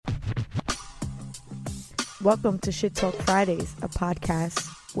Welcome to Shit Talk Fridays, a podcast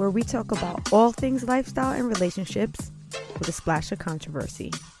where we talk about all things lifestyle and relationships with a splash of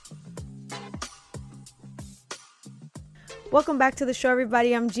controversy. Welcome back to the show,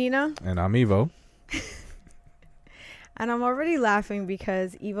 everybody. I'm Gina. And I'm Evo. And I'm already laughing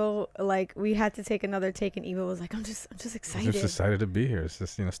because Evo, we had to take another take, and Evo was like, I'm just excited. I'm just excited to be here. It's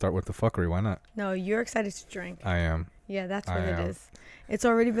just, start with the fuckery. Why not? No, you're excited to drink. I am. Yeah, that's what it is. It's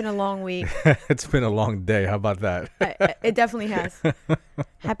already been a long week. It's been a long day. How about that? It definitely has.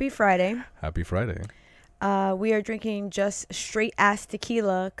 Happy Friday. Happy Friday. We are drinking just straight ass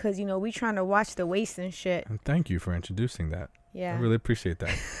tequila because, we trying to watch the waist and shit. And thank you for introducing that. Yeah. I really appreciate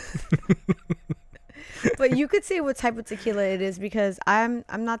that. But you could say what type of tequila it is because I'm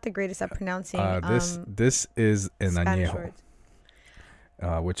not the greatest at pronouncing. This is an añejo,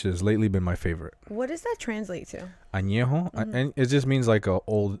 which has lately been my favorite. What does that translate to? Añejo, and it just means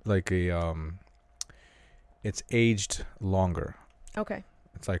it's aged longer. Okay.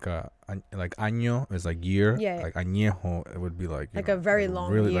 It's like año is like year. Yeah. Like añejo, it would be like a very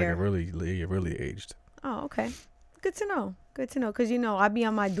long really, year. Really aged. Oh, okay. Good to know. Because, I be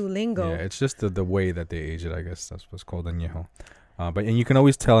on my Duolingo. Yeah, it's just the way that they age it, I guess. That's what's called añejo. And you can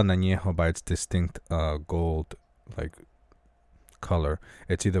always tell an añejo by its distinct gold, color.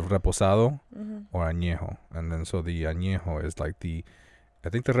 It's either reposado or añejo. And then so the añejo is I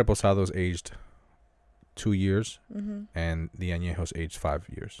think the reposado is aged 2 years and the añejo is aged 5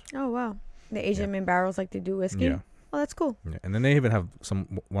 years. Oh, wow. They age them in barrels like they do whiskey? Yeah. Oh, that's cool. Yeah. And then they even have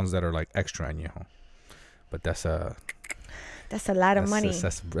some ones that are extra añejo. But that's a lot of money.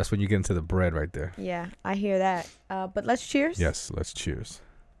 That's when you get into the bread right there. Yeah, I hear that. But let's cheers. Yes, let's cheers.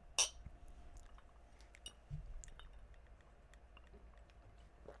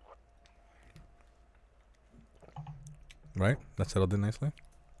 Right? That settled in nicely?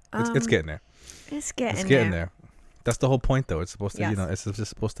 It's getting there. It's getting there. That's the whole point, though. It's supposed to, yes. It's just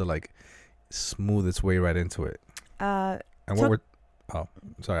supposed to smooth its way right into it. I was just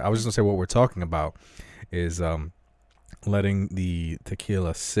gonna say what we're talking about is letting the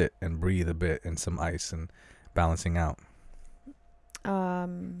tequila sit and breathe a bit in some ice and balancing out.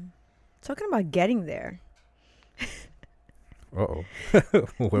 Talking about getting there. Uh-oh. Where are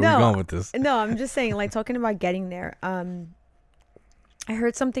we going with this? No, I'm just saying, talking about getting there. I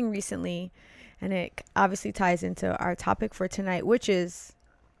heard something recently, and it obviously ties into our topic for tonight, which is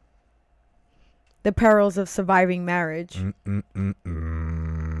the perils of surviving marriage.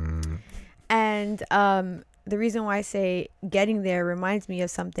 And the reason why I say getting there reminds me of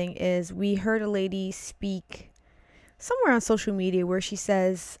something is we heard a lady speak somewhere on social media where she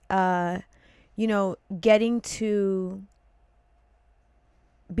says, getting to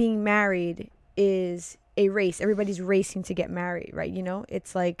being married is a race. Everybody's racing to get married, right?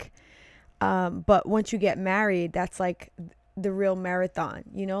 It's but once you get married, that's the real marathon,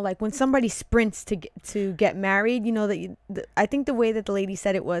 when somebody sprints to get married, I think the way that the lady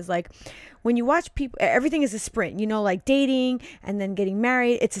said it was when you watch people, everything is a sprint, dating and then getting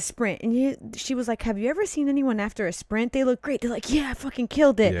married, it's a sprint. And she was like, have you ever seen anyone after a sprint? They look great. They're like, yeah, I fucking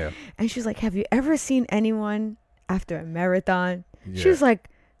killed it. Yeah. And she's like, have you ever seen anyone after a marathon? Yeah. She was like,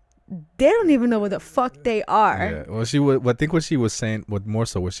 they don't even know what the fuck they are. Yeah. Well, I think what she was saying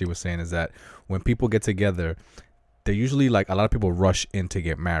is that when people get together, they usually a lot of people rush in to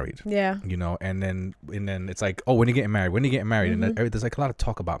get married. Yeah. And then it's oh, when are you getting married? And then there's a lot of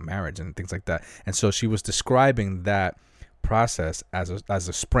talk about marriage and things like that. And so she was describing that process as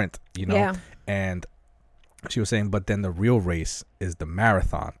a sprint, Yeah. And she was saying, but then the real race is the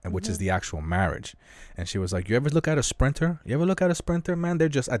marathon, and which is the actual marriage. And she was like, you ever look at a sprinter? Man? They're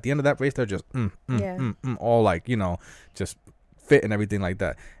just at the end of that race, they're just all just fit and everything like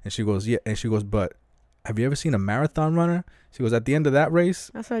that. And she goes, yeah. And she goes, but have you ever seen a marathon runner? She goes, at the end of that race.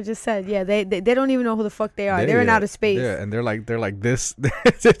 That's what I just said. Yeah, they don't even know who the fuck they are. They're in outer space. Yeah, and they're like this.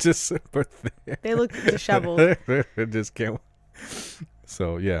 They're just super thick. They look disheveled. They just can't.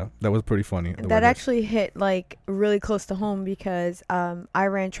 So yeah, that was pretty funny. That actually hit really close to home because I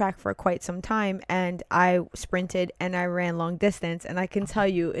ran track for quite some time and I sprinted and I ran long distance, and I can tell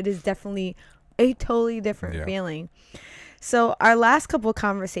you it is definitely a totally different feeling. So our last couple of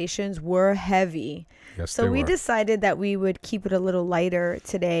conversations were heavy. Yes, so we decided that we would keep it a little lighter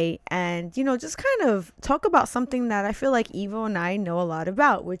today and, just kind of talk about something that I feel like Evo and I know a lot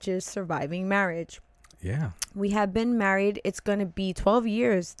about, which is surviving marriage. Yeah. We have been married. It's going to be 12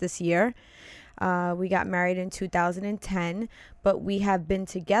 years this year. We got married in 2010, but we have been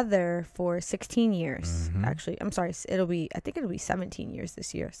together for 16 years. Actually, I'm sorry. I think it'll be 17 years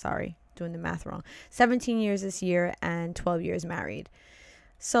this year. Sorry, doing the math wrong. 17 years this year and 12 years married.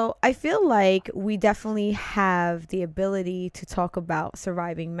 So I feel like we definitely have the ability to talk about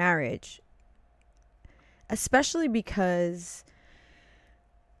surviving marriage, especially because,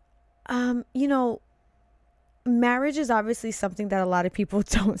 you know, marriage is obviously something that a lot of people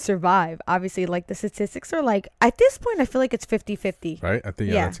don't survive. Obviously, like the statistics are like, at this point, I feel like it's 50-50. Right? I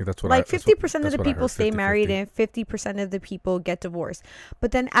think, Yeah. I think that's what Like that's 50% of that's the what I people heard, stay 50-50. married and 50% of the people get divorced.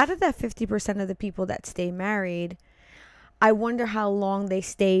 But then out of that 50% of the people that stay married, I wonder how long they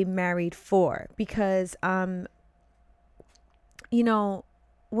stay married for. Because, you know,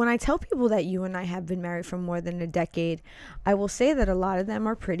 when I tell people that you and I have been married for more than a decade, I will say that a lot of them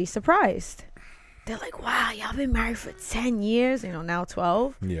are pretty surprised. They're like, wow, y'all been married for 10 years, you know, now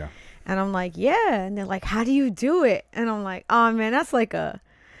 12. Yeah. And I'm like, yeah. And they're like, how do you do it? And I'm like, oh man, that's like a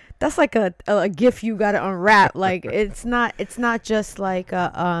gift you got to unwrap. Like, it's not just like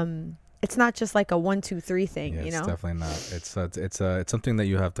it's not just like a 1, 2, 3 thing, Yeah, you it's know? definitely not. It's something that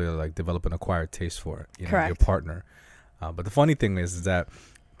you have to like develop an acquired taste for, you know, Correct. your partner. But the funny thing is that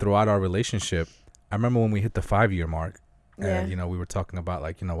throughout our relationship, I remember when we hit the 5-year mark, Yeah. and, you know, we were talking about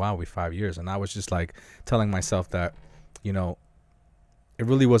like, you know, wow, we 5 years. And I was just like telling myself that, you know, it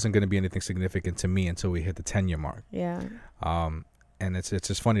really wasn't going to be anything significant to me until we hit the 10-year mark. Yeah. And it's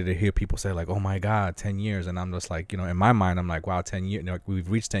just funny to hear people say like, oh my God, 10 years. And I'm just like, you know, in my mind, I'm like, wow, 10 years, you know, we've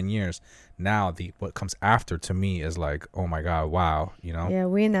reached 10 years. Now what comes after to me is like, oh my God, wow, you know? Yeah,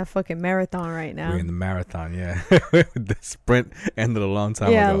 we in that fucking marathon right now. We're in the marathon, yeah. The sprint ended a long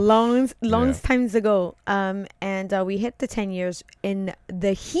time Yeah, ago. long times ago. And we hit the 10 years in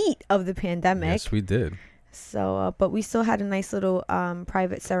the heat of the pandemic. Yes, we did. So, but we still had a nice little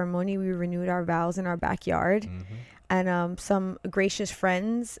private ceremony. We renewed our vows in our backyard. Mm-hmm. And some gracious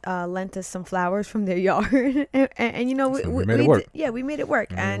friends lent us some flowers from their yard. and you know, So we made it work. We made it work.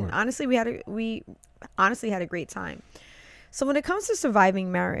 We made it And work. honestly, we honestly had a great time. So when it comes to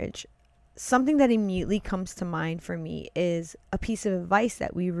surviving marriage, something that immediately comes to mind for me is a piece of advice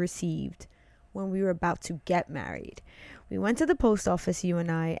that we received when we were about to get married. We went to the post office, you and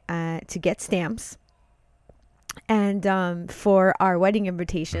I, to get stamps. And for our wedding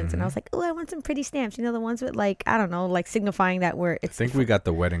invitations, and I was like, oh, I want some pretty stamps, you know, the ones with like, I don't know, like signifying that I think we got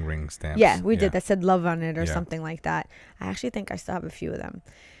the wedding ring stamps. yeah, we did, that said love on it or Yeah. something like that. I actually think I still have a few of them.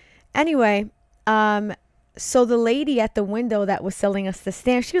 Anyway, so the lady at the window that was selling us the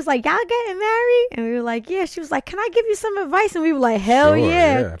stamps, she was like, y'all getting married? And we were like, yeah. She was like, can I give you some advice? And we were like, hell Sure,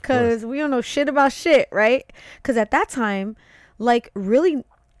 yeah, yeah, of because we don't know shit about shit, right? Because at that time, like, really,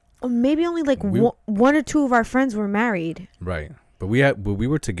 maybe only like one or two of our friends were married. Right. But we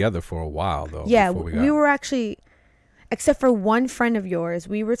were together for a while though. Yeah, before we were actually, except for one friend of yours,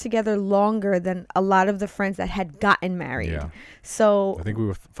 we were together longer than a lot of the friends that had gotten married. Yeah. So I think we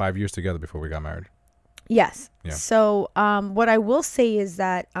were 5 years together before we got married. yes. Yeah. So what I will say is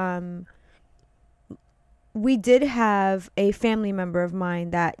that we did have a family member of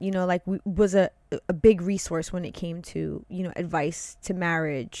mine that, you know, like was a big resource when it came to, you know, advice to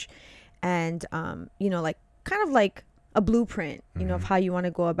marriage and, you know, like kind of like a blueprint, you know, of how you want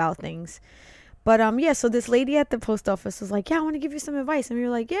to go about things. But yeah, so this lady at the post office was like, yeah, I want to give you some advice. And we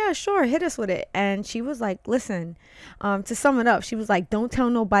were like, yeah, sure, hit us with it. And she was like, listen, to sum it up, she was like, don't tell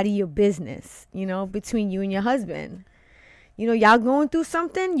nobody your business, you know, between you and your husband. You know, y'all going through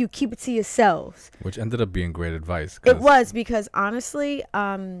something, you keep it to yourselves. Which ended up being great advice. It was, because honestly,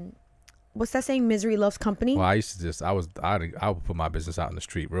 what's that saying? Misery loves company. Well, I used to just, I would put my business out in the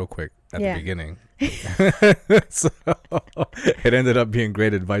street real quick at Yeah. the beginning. So it ended up being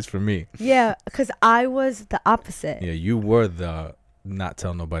great advice for me. Yeah, because I was the opposite. Yeah, you were the not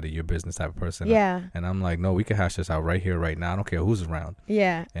tell nobody your business type of person. Yeah. And I'm like, no, we can hash this out right here, right now. I don't care who's around.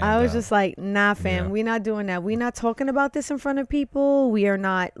 Yeah. And, I was just like, nah, fam, yeah. we're not doing that. We're not talking about this in front of people. We are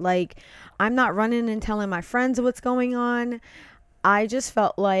not like, I'm not running and telling my friends what's going on. I just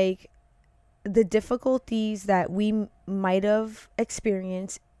felt like the difficulties that we might have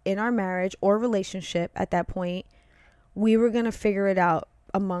experienced in our marriage or relationship at that point, we were going to figure it out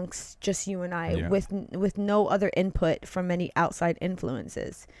amongst just you and I, Yeah. with no other input from any outside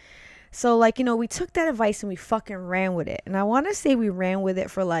influences. So like, you know, we took that advice and we fucking ran with it. And I want to say we ran with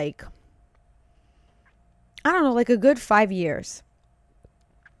it for like, I don't know, like a good 5 years.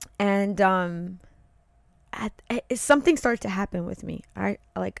 And something started to happen with me. I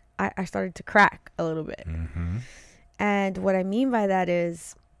started to crack a little bit. Mm-hmm. And what I mean by that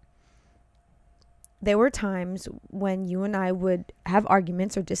is, there were times when you and I would have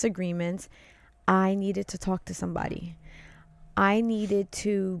arguments or disagreements. I needed to talk to somebody. I needed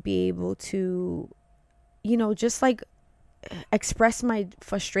to be able to, you know, just like express my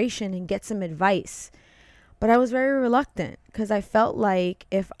frustration and get some advice. But I was very reluctant because I felt like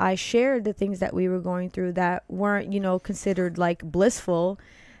if I shared the things that we were going through that weren't, considered like blissful,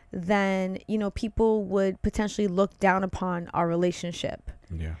 then, people would potentially look down upon our relationship.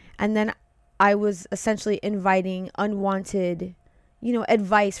 Yeah. And then I was essentially inviting unwanted,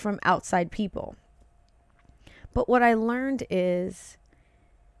 advice from outside people. But what I learned is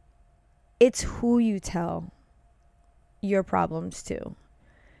it's who you tell your problems to.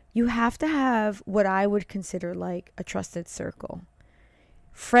 You have to have what I would consider like a trusted circle.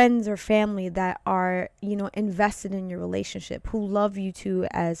 Friends or family that are, invested in your relationship, who love you too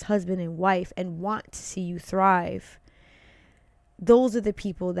as husband and wife and want to see you thrive. Those are the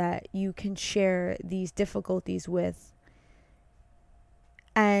people that you can share these difficulties with.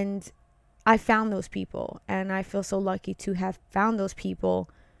 And I found those people, and I feel so lucky to have found those people,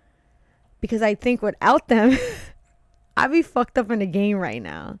 because I think without them, I'd be fucked up in the game right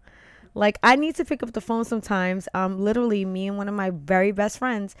now. Like, I need to pick up the phone sometimes. Literally, me and one of my very best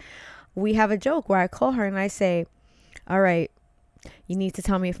friends, we have a joke where I call her and I say, all right, you need to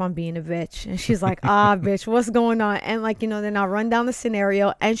tell me if I'm being a bitch. And she's like, bitch, what's going on? And like, then I'll run down the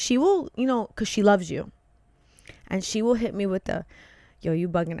scenario, and she will, because she loves you. And she will hit me with the, yo, you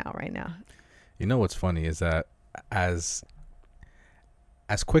bugging out right now. You know what's funny is that as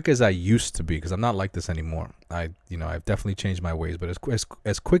quick as I used to be, because I'm not like this anymore. I've definitely changed my ways, but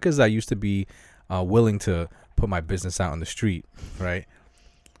as quick as I used to be, willing to put my business out on the street, right?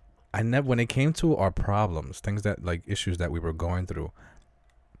 When it came to our problems, things that like issues that we were going through,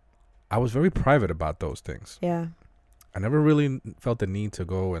 I was very private about those things. Yeah. I never really felt the need to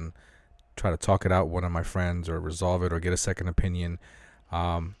go and try to talk it out with one of my friends or resolve it or get a second opinion.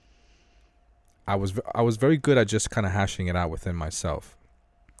 I was very good at just kind of hashing it out within myself.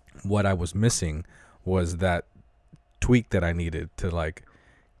 What I was missing was that tweak that I needed to like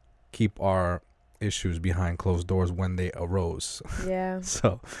keep our issues behind closed doors when they arose. Yeah.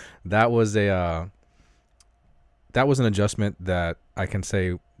 So that was an adjustment that I can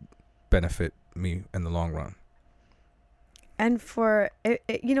say benefit me in the long run. And for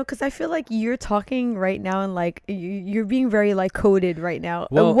because I feel like you're talking right now, and like you're being very like coded right now.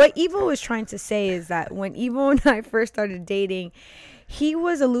 Well, what Evo was trying to say is that when Evo and I first started dating, he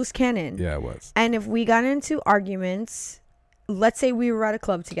was a loose cannon. Yeah, it was. And if we got into arguments, let's say we were at a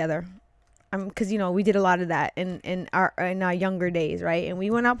club together, because we did a lot of that in our younger days, right? And we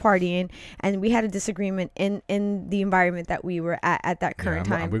went out partying, and we had a disagreement in the environment that we were at that current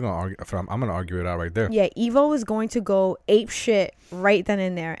time. We're gonna argue. I'm gonna argue it out right there. Yeah, Evo was going to go ape shit right then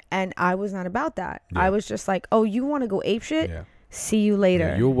and there, and I was not about that. Yeah. I was just like, oh, you want to go ape shit? Yeah. See you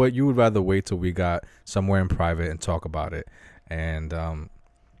later. Yeah, you would rather wait till we got somewhere in private and talk about it. And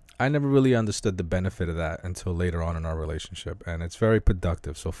I never really understood the benefit of that until later on in our relationship. And it's very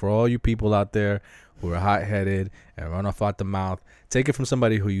productive. So for all you people out there who are hot-headed and run off out the mouth, take it from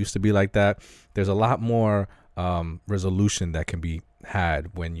somebody who used to be like that. There's a lot more resolution that can be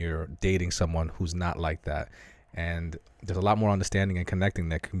had when you're dating someone who's not like that. And there's a lot more understanding and connecting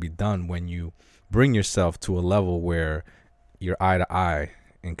that can be done when you bring yourself to a level where you're eye to eye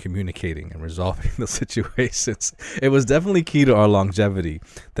in communicating and resolving the situations. It was definitely key to our longevity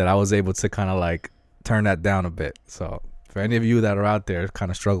that I was able to kind of like turn that down a bit. So for any of you that are out there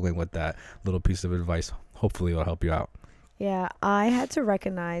kind of struggling with that little piece of advice, hopefully it'll help you out. Yeah, I had to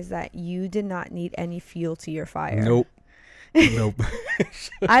recognize that you did not need any fuel to your fire. Nope.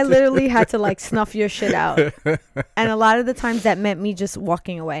 I literally had to like snuff your shit out. And a lot of the times that meant me just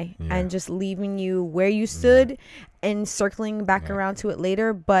walking away and just leaving you where you stood and circling back around to it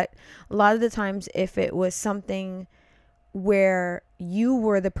later. But a lot of the times, if it was something where you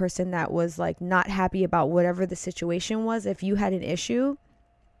were the person that was like not happy about whatever the situation was, if you had an issue,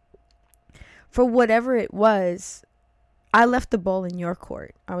 for whatever it was, I left the ball in your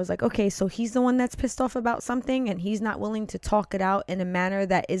court. I was like, okay, so he's the one that's pissed off about something and he's not willing to talk it out in a manner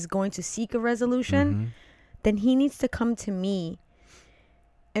that is going to seek a resolution. Mm-hmm. Then he needs to come to me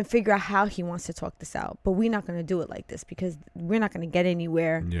and figure out how he wants to talk this out. But we're not going to do it like this because we're not going to get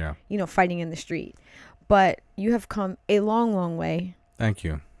anywhere, fighting in the street. But you have come a long, long way. Thank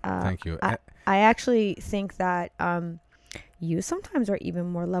you. Thank you. I actually think that you sometimes are even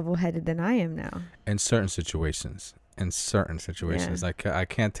more level-headed than I am now. In certain situations. I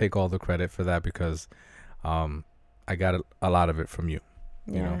can't take all the credit for that because I got a lot of it from you.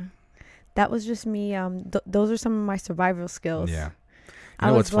 You know? That was just me. Those are some of my survival skills. Yeah.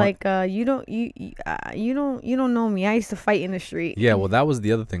 I was like, you don't know me. I used to fight in the street. Yeah, well, that was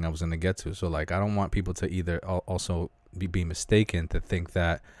the other thing I was going to get to. So like, I don't want people to either also be mistaken to think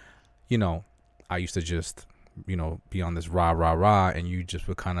that, I used to just, be on this rah, and you just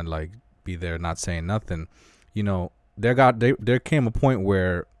would kind of like be there not saying nothing. you know, there came a point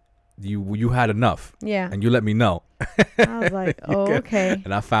where you had enough. Yeah. And you let me know. I was like, oh, okay.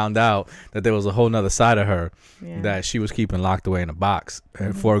 And I found out that there was a whole nother side of her Yeah. that she was keeping locked away in a box,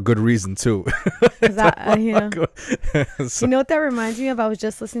 and for a good reason too. 'Cause you know, So- you know what that reminds me of? I was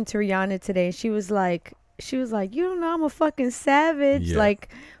just listening to Rihanna today. She was like, you don't know I'm a fucking savage. Yeah. Like,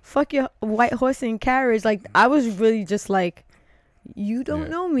 fuck your white horse and carriage. Like, I was really just like, you don't Yeah.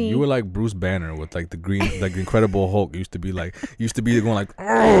 know me. You were like Bruce Banner with like the green, like the Incredible Hulk used to be going like,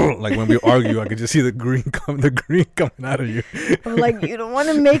 "Argh!" Like when we argue, I could just see the green coming out of you. I'm like, you don't want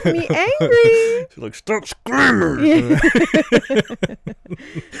to make me angry. She's like, stop screaming.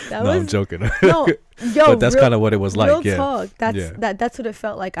 Yeah. I'm joking. No, yo, But that's kind of what it was like. real Yeah. talk. That's Yeah. that's what it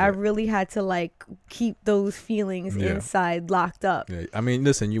felt like. I Yeah. really had to like keep those feelings Yeah. inside, locked up. Yeah. I mean,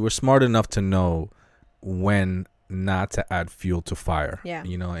 listen, you were smart enough to know when not to add fuel to fire. Yeah.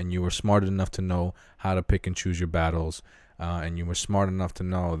 You know, and you were smart enough to know how to pick and choose your battles. And you were smart enough to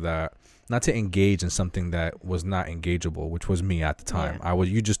know that not to engage in something that was not engageable, which was me at the time. Yeah.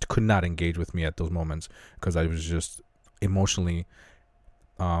 You just could not engage with me at those moments because I was just emotionally.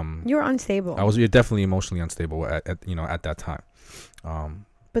 You were unstable. You're definitely emotionally unstable at that time.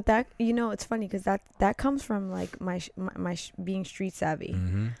 But that, you know, it's funny because that comes from like my being street savvy.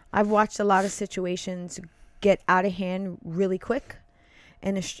 Mm-hmm. I've watched a lot of situations get out of hand really quick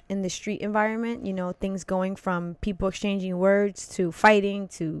in the street environment. You know, things going from people exchanging words to fighting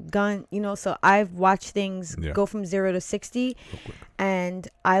to gun. You know, so I've watched things go from 0 to 60, and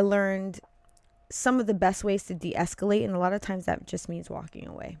I learned some of the best ways to de-escalate, and a lot of times that just means walking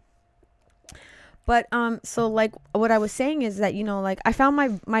away. But so like what I was saying is that, you know, like I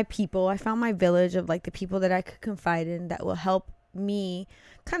found my people, I found my village of like the people that I could confide in that will help me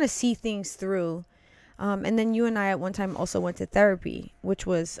kind of see things through. And then you and I at one time also went to therapy, which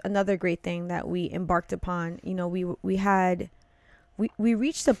was another great thing that we embarked upon. You know, we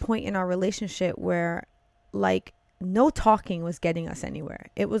reached a point in our relationship where like no talking was getting us anywhere.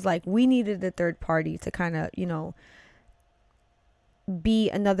 It was like we needed a third party to kind of, you know,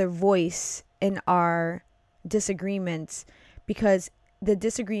 be another voice in our disagreements, because the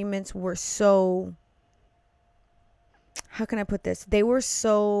disagreements were so, how can I put this? They were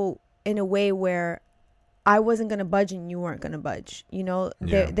so in a way where I wasn't going to budge and you weren't going to budge. You know,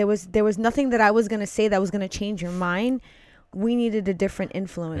 there was nothing that I was going to say that was going to change your mind. We needed a different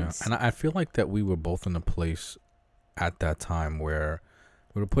influence. Yeah. And I feel like that we were both in a place at that time where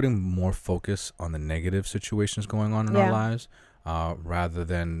we were putting more focus on the negative situations going on in our lives, rather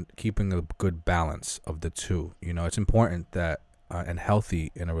than keeping a good balance of the two. You know, it's important that and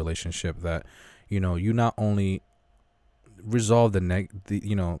healthy in a relationship that, you know, you not only resolve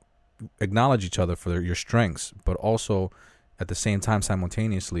acknowledge each other for your strengths, but also at the same time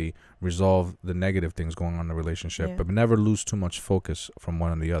simultaneously resolve the negative things going on in the relationship, but never lose too much focus from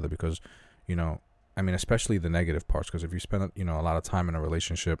one or the other, because, you know, I mean, especially the negative parts, because if you spend, you know, a lot of time in a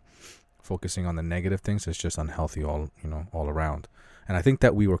relationship focusing on the negative things, it's just unhealthy all around. And I think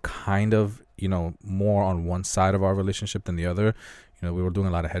that we were kind of, you know, more on one side of our relationship than the other. You know, we were doing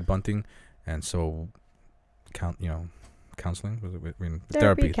a lot of head bunting, and so counseling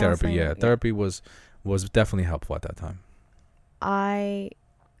therapy. Therapy was definitely helpful at that time. I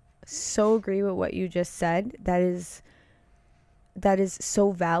so agree with what you just said. That is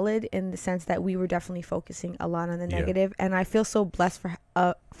so valid in the sense that we were definitely focusing a lot on the negative, and I feel so blessed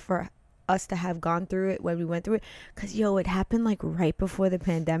for us to have gone through it when we went through it, because it happened like right before the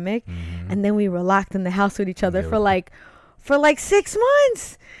pandemic, and then we were locked in the house with each other for like 6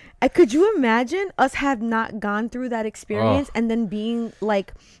 months. Could you imagine us have not gone through that experience and then being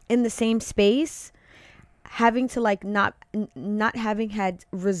like in the same space, having to like not having had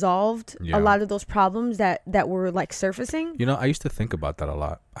resolved a lot of those problems that were like surfacing? You know, I used to think about that a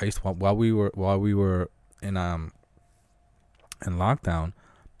lot. While we were in lockdown,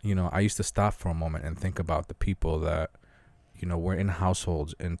 you know, I used to stop for a moment and think about the people that, you know, were in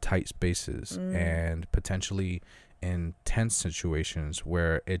households in tight spaces and potentially in tense situations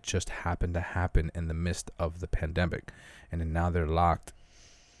where it just happened to happen in the midst of the pandemic, and then now they're locked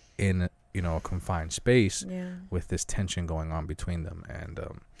in, you know, a confined space with this tension going on between them. And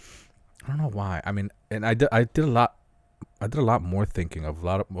I don't know why. I mean, and I did a lot more thinking of a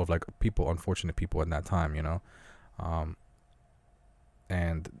lot of like people, unfortunate people in that time, you know.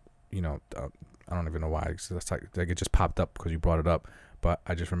 And you know, I don't even know why. It's like it just popped up because you brought it up. But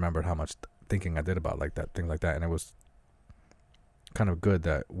I just remembered how much thinking I did about like that, things like that, and it was kind of good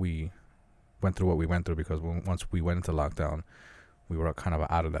that we went through what we went through, because once we went into lockdown, we were kind of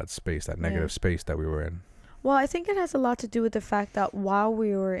out of that space, that negative space that we were in. Well, I think it has a lot to do with the fact that while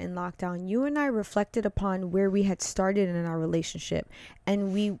we were in lockdown, you and I reflected upon where we had started in our relationship,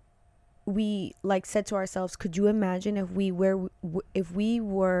 and we like said to ourselves, could you imagine if we were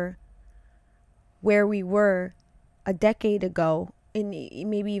where we were a decade ago, and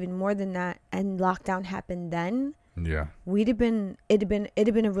maybe even more than that, and lockdown happened then? Yeah. It'd have been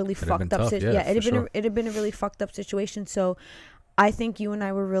a really fucked up situation. Yeah, it'd have been a really fucked up situation. So I think you and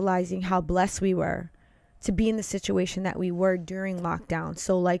I were realizing how blessed we were to be in the situation that we were during lockdown.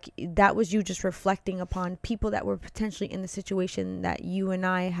 So like that was you just reflecting upon people that were potentially in the situation that you and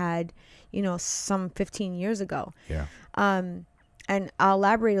I had, some 15 years ago. Yeah. And I'll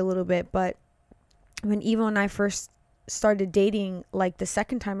elaborate a little bit, but when Evo and I first started dating, like the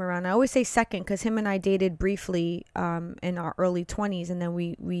second time around, I always say second because him and I dated briefly in our early 20s, and then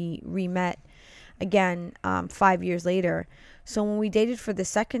we re-met again 5 years later. So when we dated for the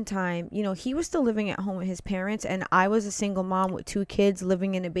second time, he was still living at home with his parents, and I was a single mom with 2 kids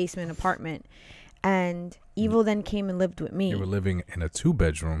living in a basement apartment. And Evo then came and lived with me. You were living in a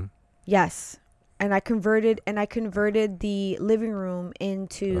 2-bedroom. Yes. And I converted the living room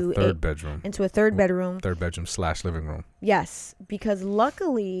into a third bedroom. Into a third bedroom. Third bedroom / living room. Yes, because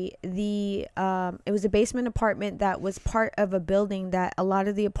luckily it was a basement apartment that was part of a building that a lot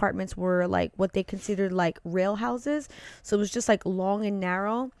of the apartments were like what they considered like rail houses. So it was just like long and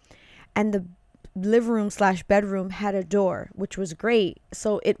narrow, and the living room / bedroom had a door, which was great.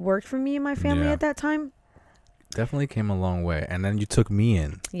 So it worked for me and my family at that time. Definitely came a long way. And then you took me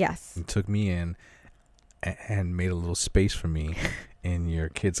in. Yes. You took me in and made a little space for me in your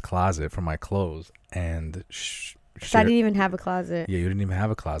kid's closet for my clothes. And I didn't even have a closet. Yeah, you didn't even have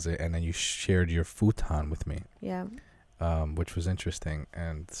a closet. And then you shared your futon with me. Yeah. Which was interesting.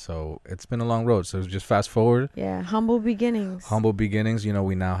 And so it's been a long road. So just fast forward. Yeah. Humble beginnings. Humble beginnings.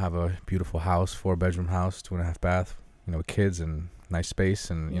 We now have a beautiful house, 4-bedroom house, 2.5 bath, kids and nice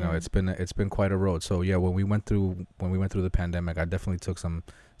space. And, it's been quite a road. So yeah, when we went through the pandemic, I definitely took some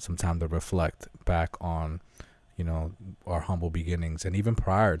time to reflect back on, our humble beginnings. And even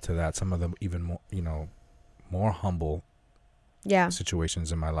prior to that, some of them even more, more humble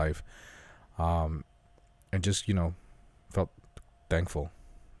situations in my life. And just, felt thankful.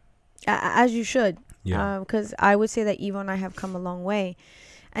 As you should. Yeah. Because I would say that Evo and I have come a long way.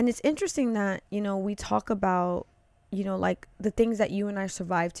 And it's interesting that, we talk about, like the things that you and I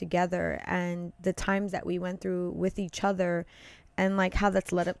survived together and the times that we went through with each other and like how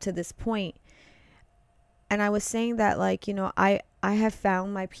that's led up to this point. And I was saying that like, I have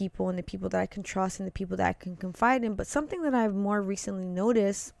found my people and the people that I can trust and the people that I can confide in. But something that I've more recently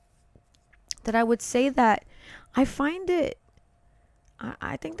noticed that I would say that I find it,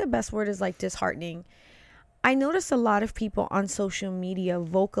 I think the best word is like disheartening. I notice a lot of people on social media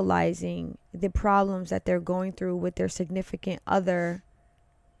vocalizing the problems that they're going through with their significant other,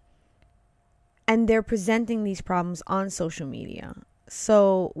 and they're presenting these problems on social media.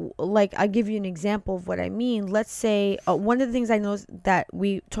 So, like, I'll give you an example of what I mean. Let's say one of the things I know that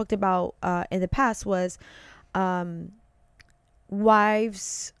we talked about in the past was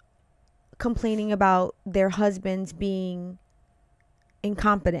wives complaining about their husbands being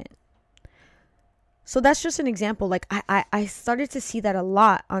incompetent. So that's just an example. Like I started to see that a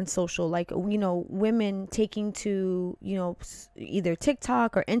lot on social, like, women taking to, either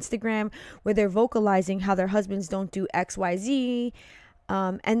TikTok or Instagram where they're vocalizing how their husbands don't do X, Y, Z.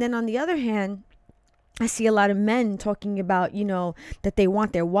 And then on the other hand, I see a lot of men talking about, that they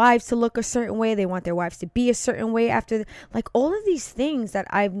want their wives to look a certain way. They want their wives to be a certain way after, like, all of these things that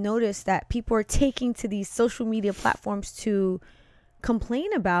I've noticed that people are taking to these social media platforms to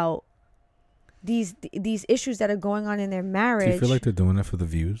complain about these issues that are going on in their marriage. Do you feel like they're doing it for the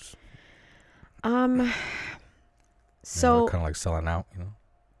views? So kind of like selling out,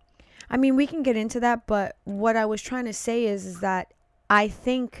 I mean, we can get into that, but what I was trying to say is that I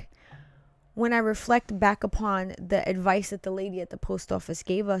think when I reflect back upon the advice that the lady at the post office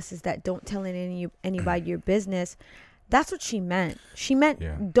gave us is that don't tell anybody your business. That's what she meant. She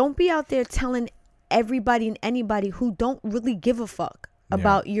meant don't be out there telling everybody and anybody who don't really give a fuck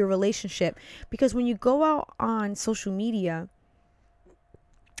about your relationship. Because when you go out on social media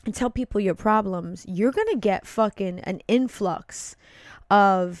and tell people your problems, you're going to get fucking an influx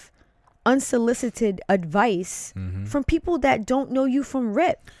of unsolicited advice from people that don't know you from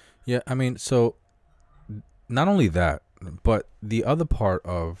rip. Yeah, I mean, so not only that, but the other part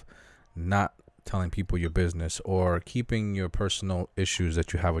of not telling people your business or keeping your personal issues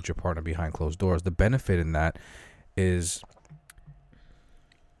that you have with your partner behind closed doors, the benefit in that is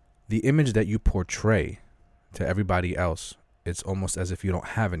the image that you portray to everybody else it's almost as if you don't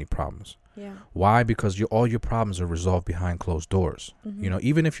have any problems. Yeah. Why? Because all your problems are resolved behind closed doors. Mm-hmm. You know,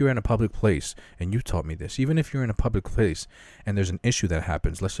 even if you're in a public place, and you taught me this, even if you're in a public place and there's an issue that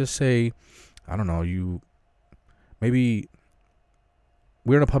happens, let's just say, I don't know, maybe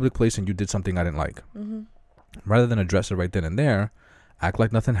we're in a public place and you did something I didn't like. Mm-hmm. Rather than address it right then and there, act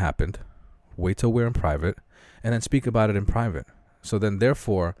like nothing happened, wait till we're in private, and then speak about it in private. So then,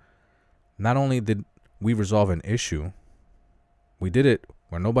 therefore, not only did we resolve an issue, we did it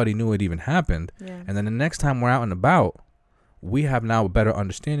where nobody knew it even happened. Yeah. And then the next time we're out and about, we have now a better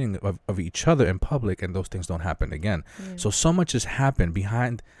understanding of each other in public, and those things don't happen again. Yeah. So much has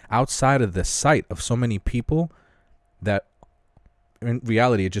happened outside of the sight of so many people that in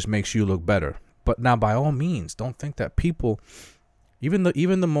reality, it just makes you look better. But now, by all means, don't think that people, even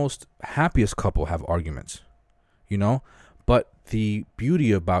the most happiest couple have arguments, you know? But the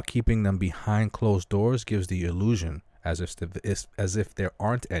beauty about keeping them behind closed doors gives the illusion as if there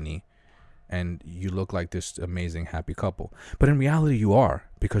aren't any, and you look like this amazing happy couple. But in reality, you are,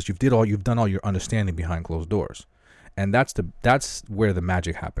 because you've done all your understanding behind closed doors, and that's where the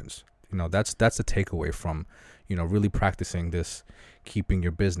magic happens. You know, that's the takeaway from, you know, really practicing this, keeping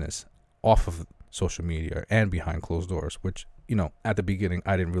your business off of social media and behind closed doors, which, you know, at the beginning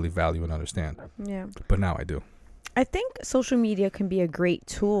I didn't really value and understand. Yeah. But now I do. I think social media can be a great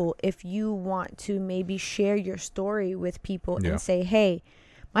tool if you want to maybe share your story with people and say, hey,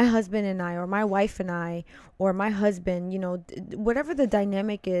 my husband and I, or my wife and I, or my husband, you know, whatever the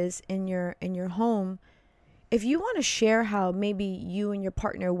dynamic is in your home. If you want to share how maybe you and your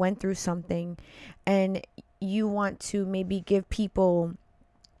partner went through something, and you want to maybe give people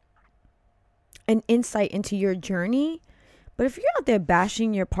an insight into your journey, but if you're out there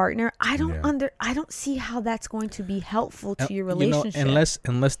bashing your partner, I don't see how that's going to be helpful to your relationship. You know,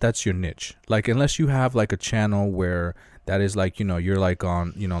 unless that's your niche. Like, unless you have like a channel where that is like, you know, you're like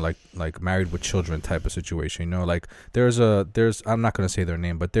on, you know, like Married with Children type of situation, you know, like there's I'm not going to say their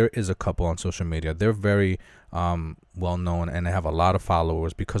name, but there is a couple on social media. They're very well known, and they have a lot of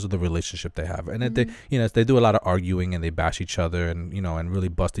followers because of the relationship they have. And they, you know, they do a lot of arguing, and they bash each other, and, you know, and really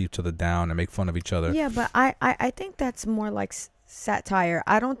bust each other down and make fun of each other. Yeah, but I think that's more like satire.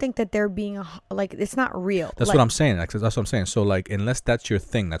 I don't think that they're being like, it's not real. That's what I'm saying. That's what I'm saying. So like, unless that's your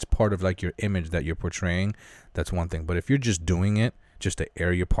thing, that's part of like your image that you're portraying, that's one thing. But if you're just doing it just to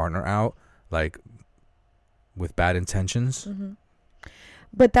air your partner out, like with bad intentions. Mm-hmm.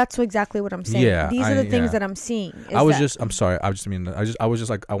 But that's exactly what I'm saying. Yeah, these are the things that I'm seeing. I'm sorry.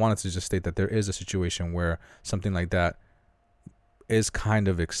 I wanted to just state that there is a situation where something like that is kind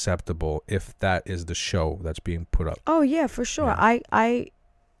of acceptable if that is the show that's being put up. Oh yeah, for sure. Yeah.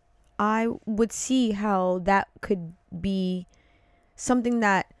 I would see how that could be something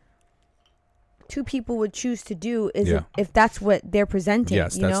that two people would choose to do if that's what they're presenting.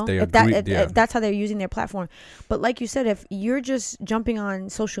 Yes, you know, if that's how they're using their platform. But like you said, if you're just jumping on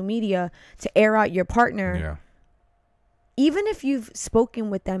social media to air out your partner, even if you've spoken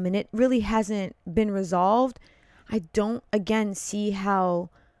with them and it really hasn't been resolved, I don't again see how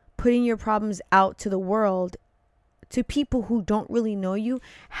putting your problems out to the world, to people who don't really know you,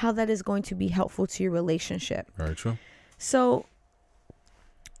 how that is going to be helpful to your relationship. Very true. So,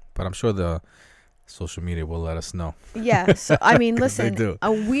 but I'm sure the social media will let us know. Yeah. So I mean, listen,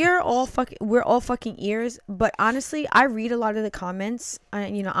 we're all fucking ears. But honestly, I read a lot of the comments.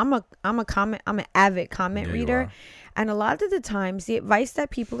 You know, I'm an avid comment reader, and a lot of the times the advice that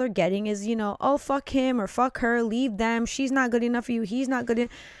people are getting is, you know, oh, fuck him or fuck her, leave them. She's not good enough for you. He's not good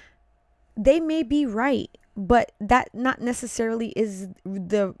enough. They may be right, but that not necessarily is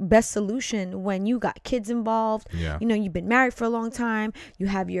the best solution when you got kids involved. Yeah. You know, you've been married for a long time. You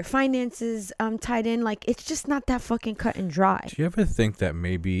have your finances tied in. Like, it's just not that fucking cut and dry. Do you ever think that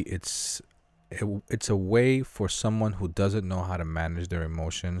maybe it's a way for someone who doesn't know how to manage their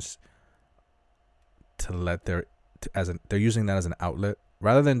emotions to they're using that as an outlet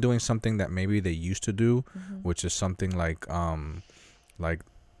rather than doing something that maybe they used to do, which is something like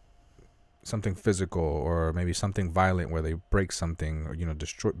something physical or maybe something violent where they break something, or, you know,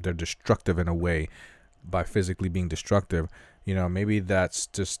 they're destructive in a way by physically being destructive. You know, maybe that's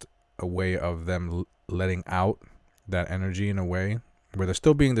just a way of them letting out that energy in a way where they're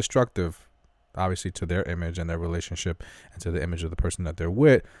still being destructive, obviously, to their image and their relationship and to the image of the person that they're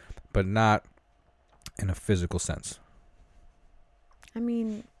with, but not in a physical sense. I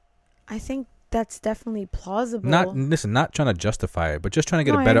mean, I think that's definitely plausible. Not trying to justify it, but just trying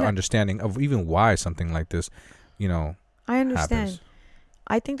to get a better understanding of even why something like this, you know, I understand. happens.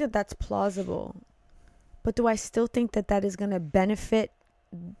 I think that that's plausible. But do I still think that that is going to benefit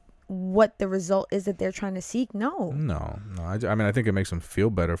what the result is that they're trying to seek. No. No. I mean, I think it makes them feel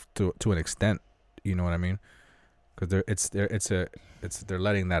better to an extent. You know what I mean? Because they're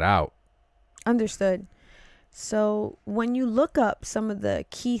letting that out. Understood. So when you look up some of the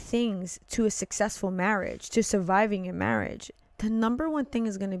key things to a successful marriage, to surviving a marriage, the number one thing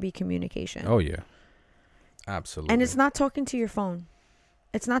is going to be communication. Oh, yeah. Absolutely. And it's not talking to your phone.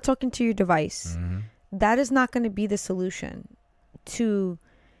 It's not talking to your device. Mm-hmm. That is not going to be the solution to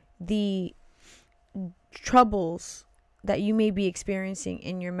the troubles that you may be experiencing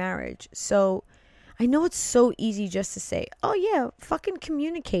in your marriage. So I know it's so easy just to say, oh yeah, fucking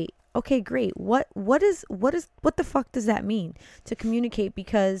communicate. Okay, great. What the fuck does that mean to communicate?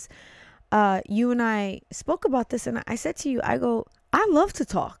 Because you and I spoke about this, and I said to you, I love to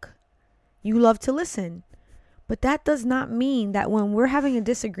talk. You love to listen. But that does not mean that when we're having a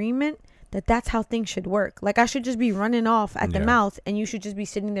disagreement, that's how things should work. Like, I should just be running off at the mouth and you should just be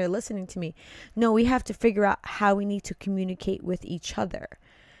sitting there listening to me. No, we have to figure out how we need to communicate with each other.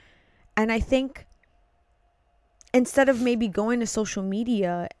 And I think instead of maybe going to social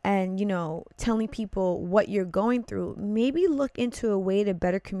media and, telling people what you're going through, maybe look into a way to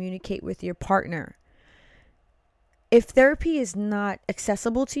better communicate with your partner. If therapy is not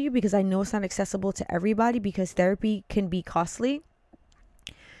accessible to you, because I know it's not accessible to everybody because therapy can be costly,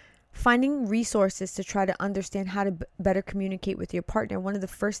 finding resources to try to understand how to better communicate with your partner. One of the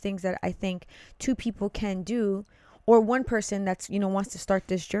first things that I think two people can do, or one person that's, wants to start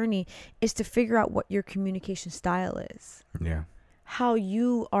this journey, is to figure out what your communication style is. Yeah. How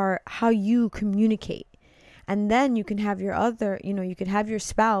you communicate. And then you can have you can have your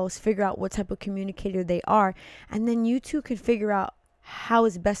spouse figure out what type of communicator they are. And then you two can figure out how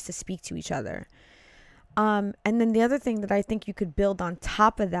it's best to speak to each other. And then the other thing that I think you could build on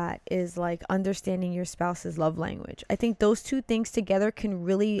top of that is like understanding your spouse's love language. I think those two things together can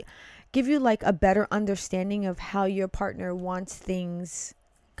really give you like a better understanding of how your partner wants things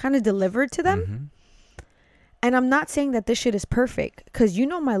kind of delivered to them. Mm-hmm. And I'm not saying that this shit is perfect, because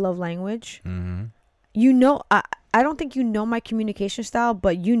my love language. Mm-hmm. I don't think my communication style,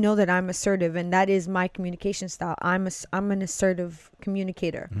 but that I'm assertive, and that is my communication style. I'm an assertive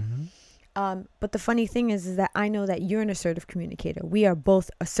communicator. Mm-hmm. But the funny thing is that I know that you're an assertive communicator. We are both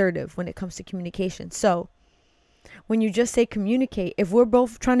assertive when it comes to communication. So when you just say communicate, if we're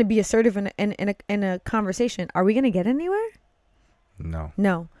both trying to be assertive in a conversation, are we going to get anywhere?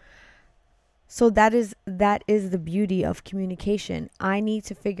 No. So that is the beauty of communication. I need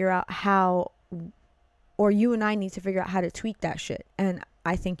to figure out how, or you and I need to figure out how to tweak that shit. And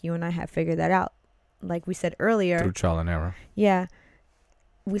I think you and I have figured that out. Like we said earlier. Through trial and error. Yeah.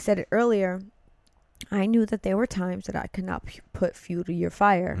 We said it earlier. I knew that there were times that I could not put fuel to your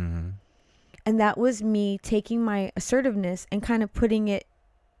fire. Mm-hmm. And that was me taking my assertiveness and kind of putting it,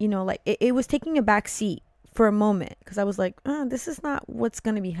 like it was taking a back seat for a moment, because I was like, this is not what's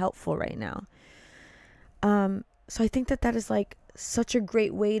going to be helpful right now. So I think that is like such a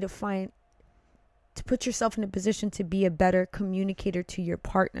great way to put yourself in a position to be a better communicator to your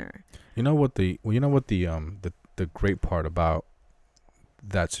partner. You know what the great part about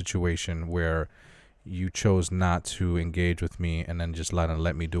that situation where you chose not to engage with me and then just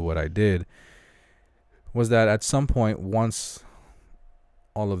let me do what I did was that at some point, once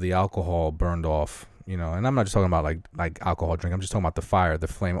all of the alcohol burned off, and I'm not just talking about like alcohol drink, I'm just talking about the fire, the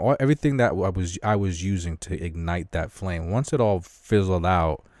flame, everything that I was using to ignite that flame. Once it all fizzled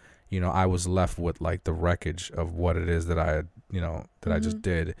out, I was left with like the wreckage of what it is that I had, I just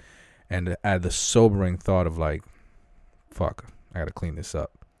did. And I had the sobering thought of like, fuck, I got to clean this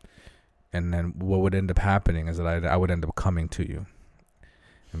up. And then what would end up happening is that I would end up coming to you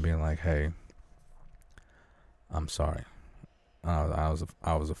and being like, hey, I'm sorry. I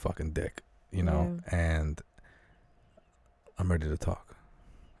was a fucking dick, and I'm ready to talk.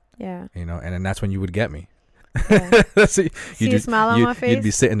 Yeah. And then that's when you would get me. Yeah. See a smile on my face? You'd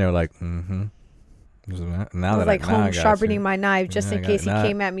be sitting there like, mm-hmm. Now I was like home sharpening my knife just in case he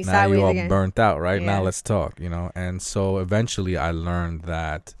came at me sideways you all again. Burnt out, right? Yeah. Now let's talk, And so eventually I learned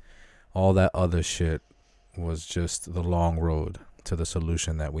that all that other shit was just the long road to the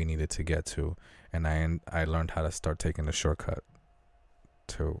solution that we needed to get to. And I learned how to start taking the shortcut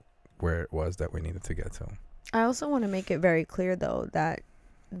to where it was that we needed to get to. I also want to make it very clear, though, that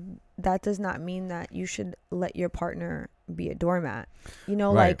does not mean that you should let your partner be a doormat.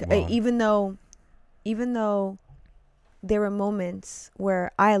 Right, even though there were moments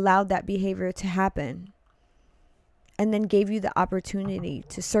where I allowed that behavior to happen and then gave you the opportunity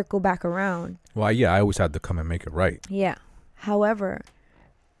to circle back around. Well, yeah, I always had to come and make it right. Yeah. However,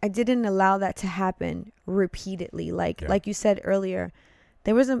 I didn't allow that to happen repeatedly. Like you said earlier,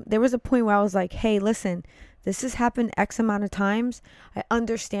 There was a point where I was like, hey, listen, this has happened X amount of times. I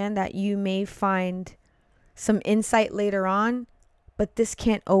understand that you may find some insight later on, but this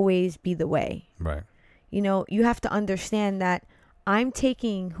can't always be the way. Right. You know, you have to understand that I'm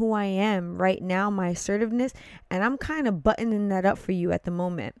taking who I am right now, my assertiveness, and I'm kind of buttoning that up for you at the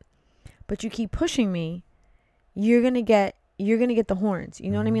moment. But you keep pushing me, you're gonna get the horns.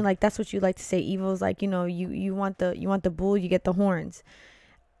 You know what I mean? Like, that's what you like to say. Evil is like, you know, you want the bull, you get the horns.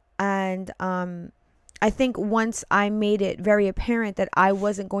 And I think once I made it very apparent that I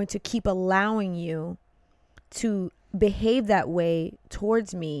wasn't going to keep allowing you to behave that way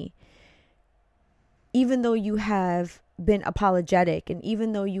towards me, even though you have been apologetic and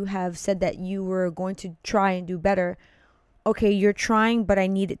even though you have said that you were going to try and do better, okay, you're trying, but I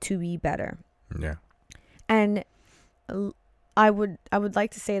need it to be better. Yeah. And I would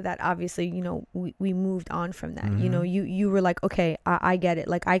like to say that obviously, you know, we moved on from that. You know, you were like, okay, I get it.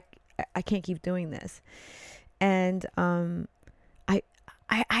 Like, I can't keep doing this. And I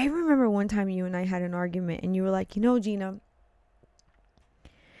remember one time you and I had an argument and you were like, you know, Gina,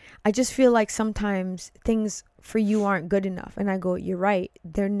 I just feel like sometimes things for you aren't good enough. And I go, you're right.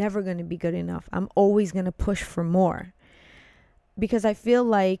 They're never going to be good enough. I'm always going to push for more. Because I feel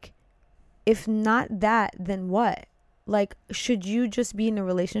like if not that, then what? Like, should you just be in a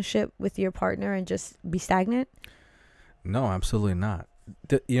relationship with your partner and just be stagnant? No, absolutely not.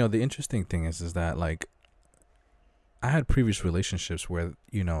 The interesting thing is that, like, I had previous relationships where,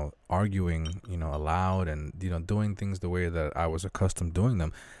 you know, arguing, you know, aloud and, you know, doing things the way that I was accustomed doing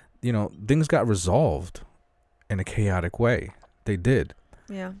them, you know, things got resolved in a chaotic way. They did.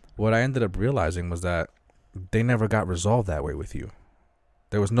 Yeah. What I ended up realizing was that they never got resolved that way with you.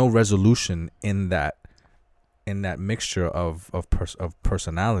 There was no resolution in that mixture of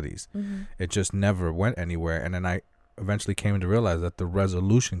personalities. It just never went anywhere. And then I eventually came to realize that the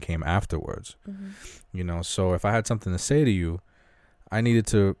resolution came afterwards. You know, so if I had something to say to you, I needed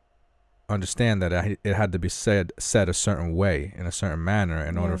to understand that it had to be said a certain way, in a certain manner,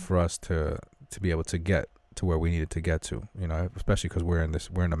 in order for us to be able to get to where we needed to get to, you know, especially because we're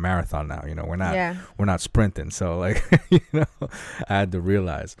in a marathon now, you know, we're not sprinting. So, like, you know, I had to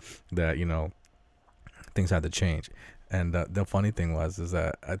realize that, you know, things had to change. And the funny thing is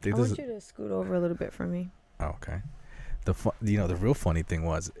that I want you to scoot over a little bit for me. Oh, okay. The real funny thing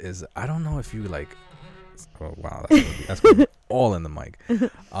is I don't know if you like. Oh wow, that's gonna be all in the mic.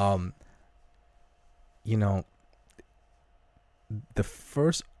 You know, the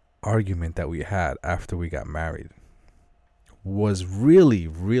first argument that we had after we got married was really,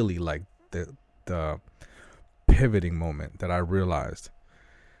 really like the pivoting moment that I realized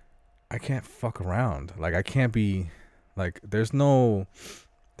I can't fuck around. Like, I can't be like, there's no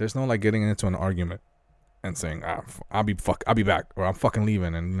like getting into an argument and saying, I'll be back, or I'm fucking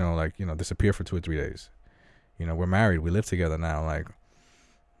leaving, and, you know, like, you know, disappear for 2 or 3 days. You know, we're married, we live together now. Like,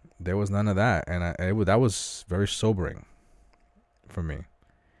 there was none of that, and that was very sobering for me.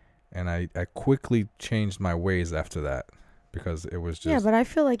 And I quickly changed my ways after that, because it was just... Yeah, but I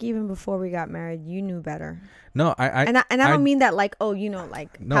feel like even before we got married, you knew better. No, I don't mean that like, oh, you know,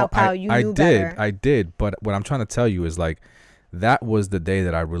 like, no, pow, you knew better. I did, but what I'm trying to tell you is, like, that was the day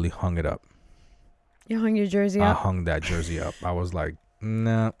that I really hung it up. You hung your jersey up? I hung that jersey up. I was like,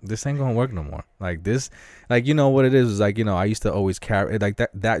 nah, this ain't gonna work no more. Like, this, like, you know what it is like, you know, I used to always carry, like,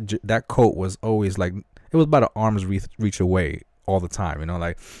 that coat was always, like, it was about an arm's reach away all the time, you know.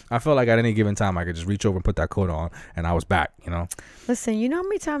 Like, I felt like at any given time I could just reach over and put that coat on and I was back, you know. Listen, you know how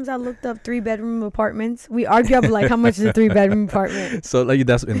many times I looked up 3-bedroom apartments? We argue up like, how much is a 3-bedroom apartment? So, like,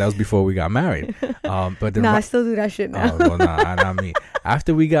 that was before we got married. But I still do that shit now. Oh, well, nah, not me.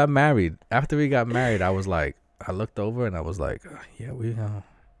 After we got married, I was like, I looked over and I was like, yeah, we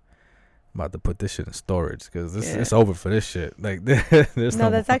about to put this shit in storage, because it's over for this shit. Like, there's no,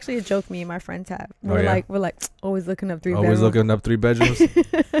 that's actually a joke me and my friends have. We're like always looking up 3 bedrooms. Always looking up 3 bedrooms.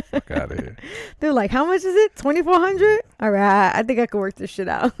 Fuck out of here. They're like, how much is it? $2,400? All right, I think I can work this shit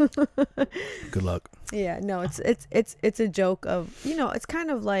out. Good luck. Yeah, no, it's a joke of, you know, it's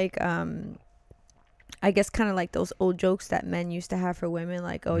kind of like I guess kind of like those old jokes that men used to have for women,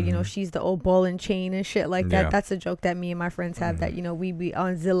 like, oh, you know, she's the old ball and chain and shit like that. That's a joke that me and my friends have, that, you know, we be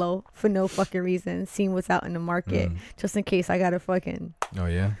on Zillow for no fucking reason, seeing what's out in the market, just in case I gotta fucking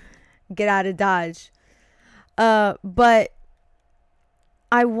get out of Dodge. But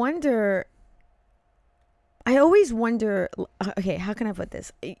I always wonder, okay, how can I put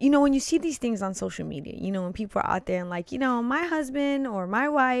this? You know, when you see these things on social media, you know, when people are out there and like, you know, my husband or my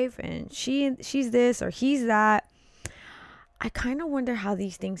wife and she's this or he's that, I kind of wonder how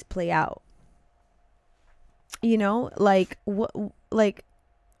these things play out. You know, like, what, like,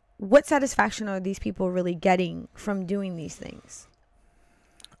 what satisfaction are these people really getting from doing these things?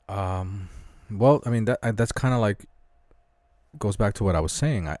 Well, I mean, that's kind of like goes back to what I was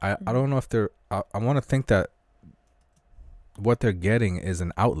saying. I don't know if they're. I want to think that what they're getting is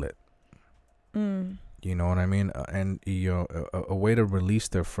an outlet. You know what I mean? And a way to release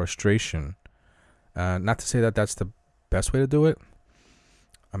their frustration. Not to say that that's the best way to do it.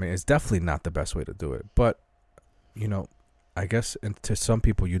 I mean, it's definitely not the best way to do it. But I guess to some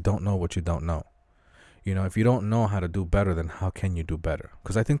people, you don't know what you don't know. If you don't know how to do better, then how can you do better?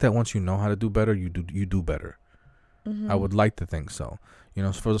 Because I think that once you know how to do better, you do better. I would like to think so.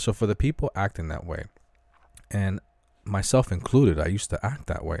 So for the people acting that way, and myself included, I used to act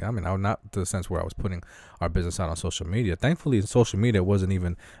that way. I mean, I would not to the sense where I was putting our business out on social media. Thankfully, social media wasn't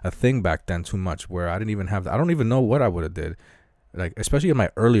even a thing back then too much, where I didn't even have. I don't even know what I would have did, like especially in my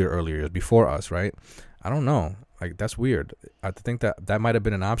earlier years before us, right? I don't know. Like, that's weird. I think that might have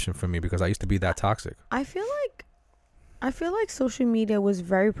been an option for me because I used to be that toxic. I feel like social media was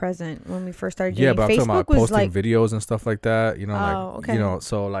very present when we first started. Yeah, but I'm Facebook talking about was posting like videos and stuff like that. okay.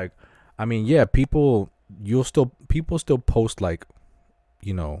 So like, I mean, yeah, people still post like,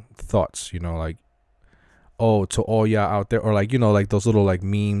 thoughts, like, oh, to all y'all out there, or like, like those little like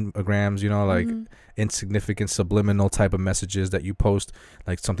meme-grams, like insignificant subliminal type of messages that you post,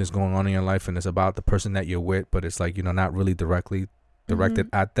 like something's going on in your life and it's about the person that you're with, but it's like, not really directly directed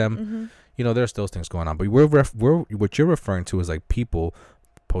at them. There's those things going on, but we're what you're referring to is like people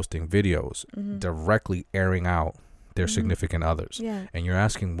posting videos directly airing out their significant others. Yeah. And you're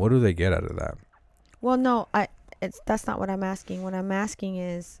asking, what do they get out of that? Well, no, that's not what I'm asking. What I'm asking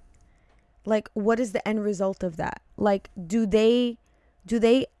is, like, what is the end result of that? Like, does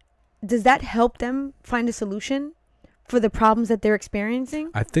that help them find a solution for the problems that they're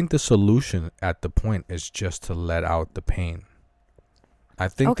experiencing? I think the solution at the point is just to let out the pain. I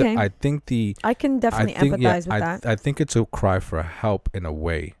think okay. I can definitely empathize with that. I think it's a cry for help in a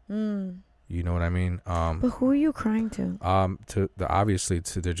way. You know what I mean? But who are you crying to? Obviously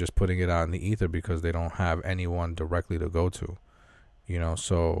they're just putting it out in the ether because they don't have anyone directly to go to.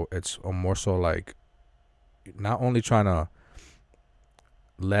 So it's more so like not only trying to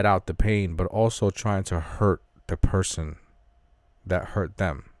let out the pain, but also trying to hurt the person that hurt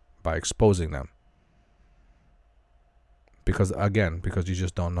them by exposing them. Because you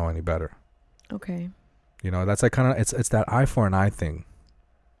just don't know any better. Okay. That's like kind of it's that eye for an eye thing.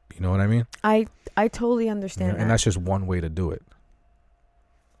 You know what I mean? I totally understand that. And that's just one way to do it.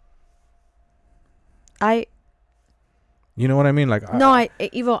 You know what I mean? Like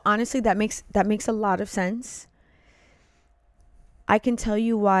Evo, honestly, that makes a lot of sense. I can tell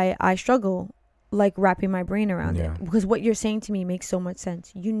you why I struggle like wrapping my brain around it, because what you're saying to me makes so much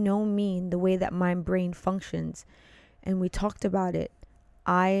sense. You know me and the way that my brain functions, and we talked about it.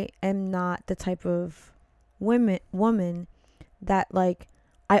 I am not the type of woman that like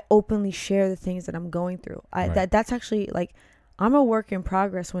I openly share the things that I'm going through. That's actually like I'm a work in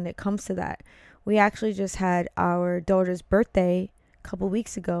progress when it comes to that. We actually just had our daughter's birthday a couple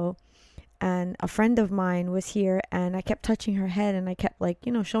weeks ago, and a friend of mine was here, and I kept touching her head, and I kept like,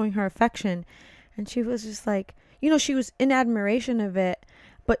 showing her affection, and she was just like, she was in admiration of it,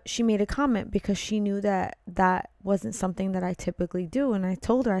 but she made a comment because she knew that wasn't something that I typically do. And I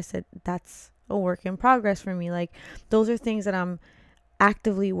told her, I said, that's a work in progress for me. Like, those are things that I'm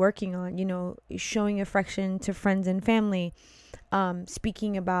actively working on, showing affection to friends and family,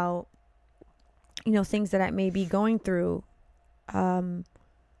 speaking about, things that I may be going through, that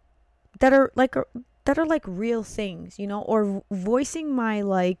are like real things, or voicing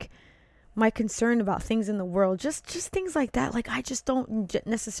my concern about things in the world, just things like that. Like, I just don't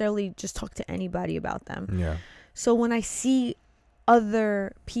necessarily just talk to anybody about them. Yeah. So when I see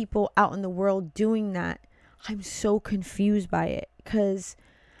other people out in the world doing that, I'm so confused by it, because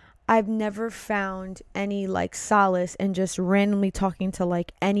I've never found any like solace in just randomly talking to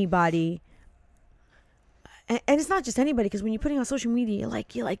like anybody. And it's not just anybody, because when you're putting on social media,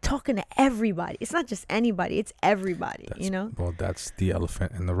 you're like talking to everybody. It's not just anybody, it's everybody. Well, that's the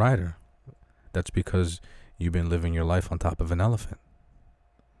elephant in the rider. That's because you've been living your life on top of an elephant.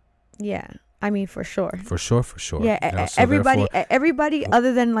 Yeah, I mean, for sure. For sure. Yeah, everybody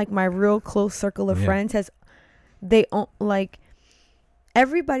other than like my real close circle of friends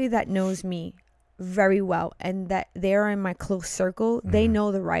everybody that knows me very well and that they're in my close circle, they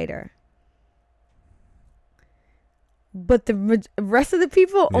know the writer. But the rest of the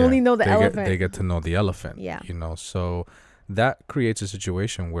people only know the elephant. They get to know the elephant. Yeah. So that creates a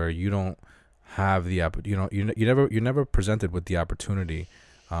situation where you don't have the you're never presented with the opportunity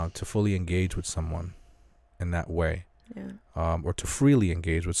to fully engage with someone in that way. Yeah. or to freely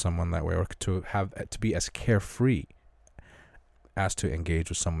engage with someone that way, or to be as carefree as to engage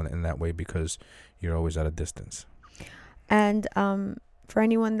with someone in that way, because you're always at a distance. And for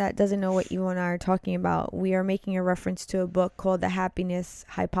anyone that doesn't know what you and I are talking about, we are making a reference to a book called The Happiness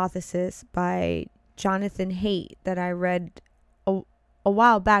Hypothesis by Jonathan Haidt that I read a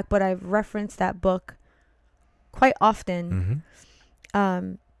while back, but I've referenced that book quite often.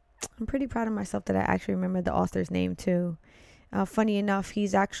 I'm pretty proud of myself that I actually remember the author's name too. Funny enough,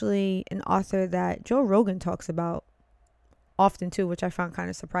 he's actually an author that Joe Rogan talks about often too, which I found kind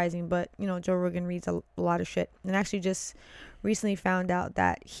of surprising. But Joe Rogan reads a lot of shit, and actually just recently found out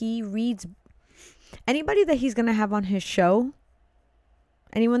that he reads anybody that he's gonna have on his show,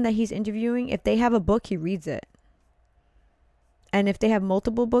 anyone that he's interviewing. If they have a book, he reads it, and if they have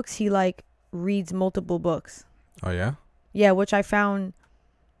multiple books, he reads multiple books. Oh yeah. Yeah, which I found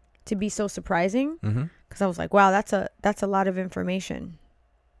to be so surprising, because I was like, wow, that's a lot of information.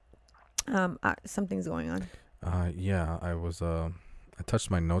 Something's going on. Yeah, I touched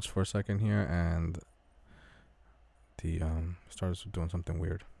my notes for a second here, and the started doing something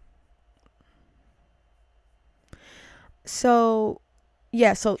weird. So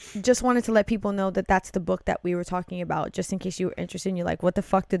just wanted to let people know that that's the book that we were talking about, just in case you were interested and you're like, what the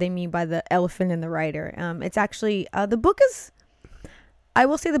fuck do they mean by the elephant in the writer? It's actually the book is, I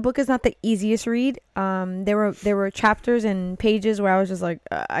will say, the book is not the easiest read. There were chapters and pages where I was just like,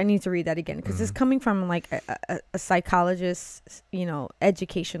 I need to read that again, because it's coming from like a psychologist,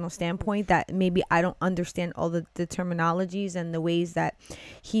 educational standpoint, that maybe I don't understand all the terminologies and the ways that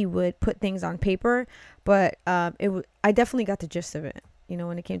he would put things on paper, but I definitely got the gist of it.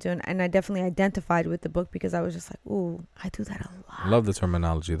 When it came to it, and I definitely identified with the book, because I was just like, ooh, I do that a lot. I love the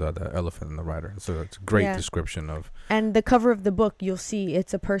terminology though, the elephant in the writer. So it's a great description of. And the cover of the book, you'll see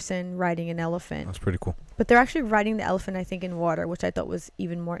it's a person riding an elephant. That's pretty cool. But they're actually riding the elephant, I think, in water, which I thought was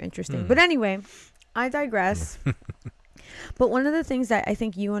even more interesting. But anyway, I digress. But one of the things that I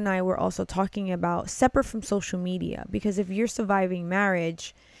think you and I were also talking about, separate from social media, because if you're surviving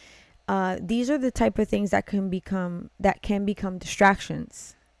marriage, these are the type of things that can become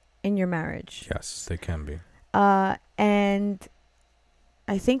distractions in your marriage. Yes, they can be. And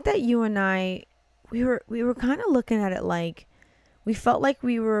I think that you and I, we were kind of looking at it like, we felt like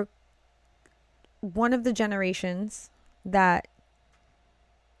we were one of the generations that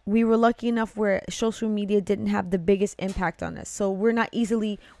we were lucky enough where social media didn't have the biggest impact on us. So we're not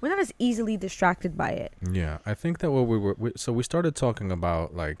as easily distracted by it. Yeah, I think that what we started talking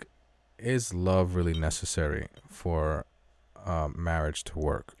about, like, is love really necessary for marriage to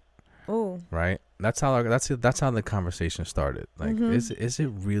work? Oh, right. That's how the conversation started. Like, is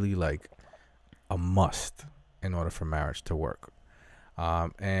it really like a must in order for marriage to work?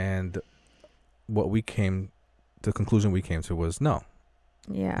 And the conclusion we came to was no.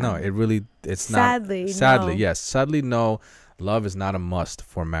 Yeah. No, it's sadly, not. Sadly, no. yes. Sadly, no. Love is not a must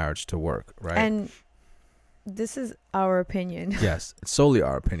for marriage to work, right? And this is our opinion. Yes, it's solely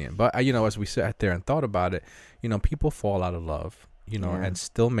our opinion. But as we sat there and thought about it, people fall out of love, and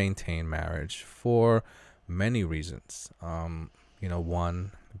still maintain marriage for many reasons.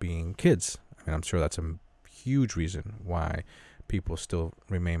 One being kids. I mean, I'm sure that's a huge reason why people still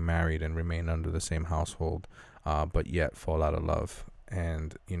remain married and remain under the same household, but yet fall out of love.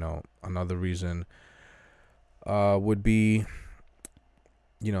 And another reason would be,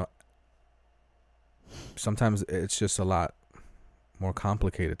 sometimes it's just a lot more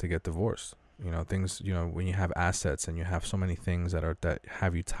complicated to get divorced. Things, when you have assets and you have so many things that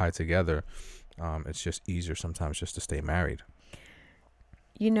have you tied together, it's just easier sometimes just to stay married.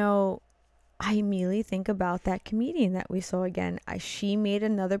 I immediately think about that comedian that we saw again. She made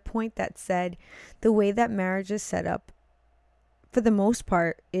another point that said the way that marriage is set up, for the most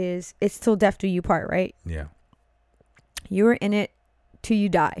part, is it's till death do you part, right? Yeah. You are in it till you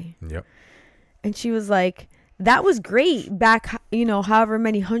die. Yep. And she was like, that was great back, however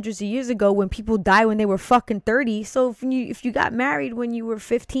many hundreds of years ago, when people die when they were fucking 30. So if you got married when you were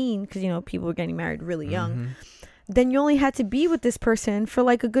 15, because, people were getting married really young, then you only had to be with this person for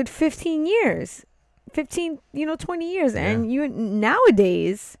like a good 15 years, 20 years. Yeah. And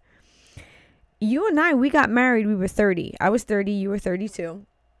nowadays, you and I, we got married, we were 30. I was 30, you were 32.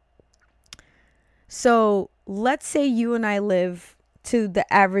 So let's say you and I live to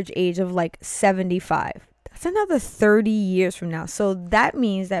the average age of like 75. That's another 30 years from now. So that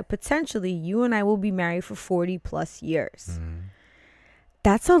means that potentially you and I will be married for 40 plus years.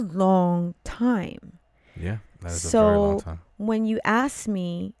 That's a long time. Yeah, that is a very long time. When you ask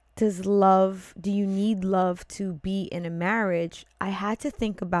me, do you need love to be in a marriage? I had to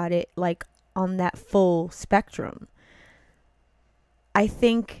think about it like on that full spectrum. I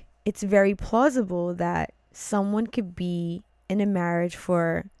think it's very plausible that someone could be in a marriage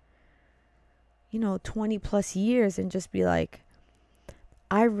for, 20 plus years and just be like,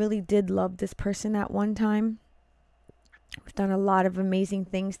 I really did love this person at one time. We've done a lot of amazing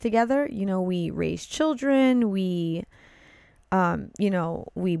things together. We raised children. We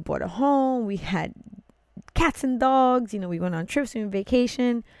bought a home. We had cats and dogs. We went on trips, we went on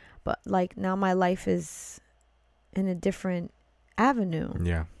vacation. But like now my life is in a different avenue.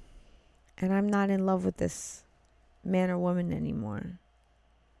 Yeah. And I'm not in love with this man or woman anymore.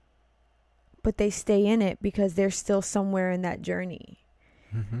 But they stay in it because they're still somewhere in that journey.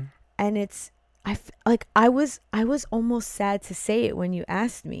 Mm-hmm. And I was almost sad to say it when you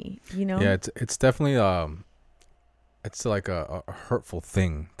asked me, Yeah, it's definitely it's like a hurtful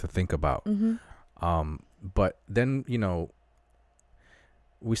thing to think about. Mm-hmm. But then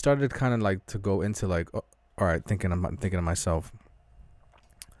we started kind of like to go into like, all right, thinking to myself.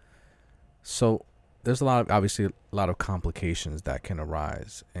 So there's obviously a lot of complications that can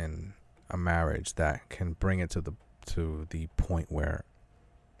arise in a marriage that can bring it to the point where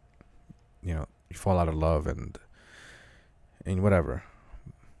you fall out of love and whatever.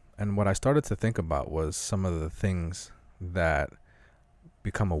 And what I started to think about was some of the things that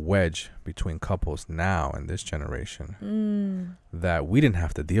become a wedge between couples now in this generation that we didn't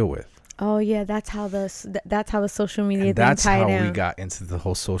have to deal with. Oh yeah, that's how the social media and thing that's tied how in. we got into the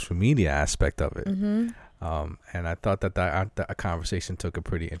whole social media aspect of it. Mm-hmm. And I thought that conversation took a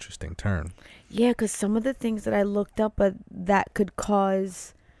pretty interesting turn. Yeah, because some of the things that I looked up that could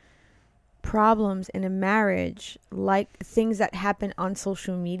cause problems in a marriage, like things that happen on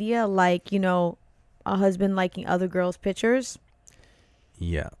social media, like a husband liking other girls' pictures.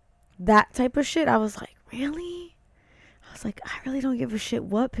 Yeah. That type of shit. I was like, really? I was like, I really don't give a shit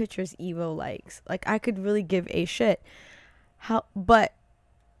what pictures Evo likes. Like, I could really give a shit. But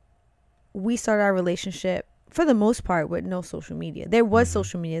we started our relationship for the most part with no social media. There was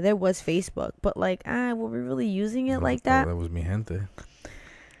social media. There was Facebook. But like, were we really using it like that? That was mi gente.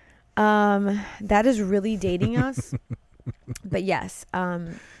 That is really dating us. But yes,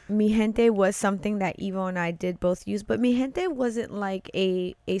 Mi Gente was something that Evo and I did both use, but Mi Gente wasn't like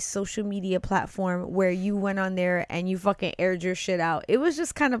a social media platform where you went on there and you fucking aired your shit out. It was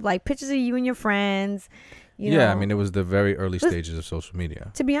just kind of like pictures of you and your friends. I mean, it was the very early stages of social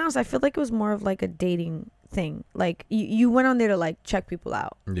media. To be honest, I feel like it was more of like a dating thing. Like you went on there to like check people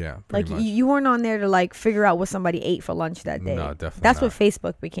out. Yeah, like much. You weren't on there to like figure out what somebody ate for lunch that day. No, definitely That's not. what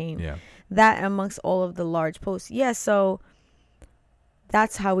Facebook became. Yeah. That amongst all of the large posts. Yeah, so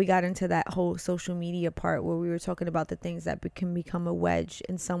that's how we got into that whole social media part where we were talking about the things that can become a wedge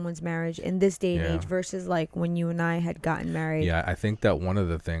in someone's marriage in this day and age versus like when you and I had gotten married. Yeah, I think that one of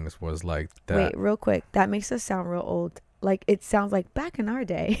the things was like that. Wait, real quick. That makes us sound real old. Like it sounds like back in our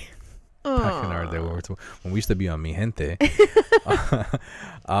day. Back in our day when we used to be on Mi Gente.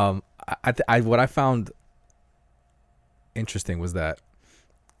 What I found interesting was that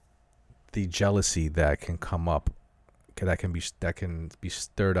the jealousy that can come up, that can be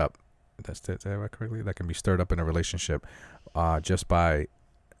stirred up. Is that right correctly? That can be stirred up in a relationship, just by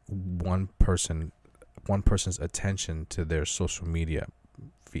one person's attention to their social media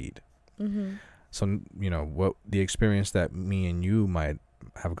feed. Mm-hmm. So what the experience that me and you might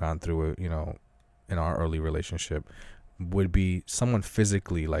have gone through, in our early relationship, would be someone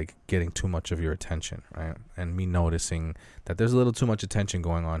physically like getting too much of your attention, right? And me noticing that there's a little too much attention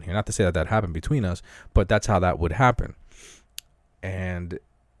going on here. Not to say that happened between us, but that's how that would happen. And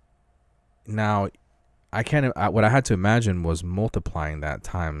now what I had to imagine was multiplying that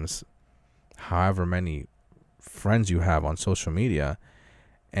times however many friends you have on social media,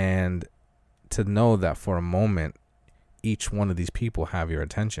 and to know that for a moment each one of these people have your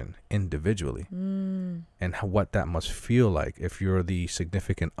attention individually, and what that must feel like if you're the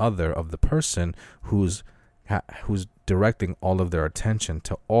significant other of the person who's directing all of their attention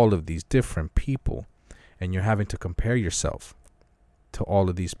to all of these different people, and you're having to compare yourself to all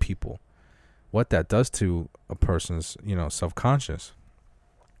of these people. What that does to a person's subconscious.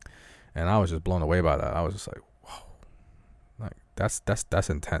 And I was just blown away by that. I was just like, whoa, like that's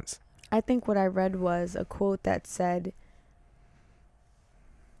intense. I think what I read was a quote that said,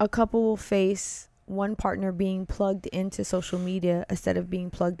 a couple will face one partner being plugged into social media instead of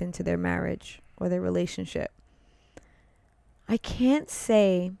being plugged into their marriage or their relationship. I can't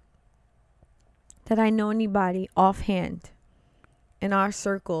say that I know anybody offhand in our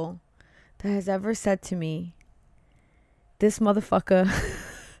circle that has ever said to me, this motherfucker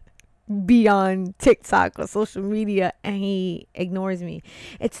be on TikTok or social media and he ignores me.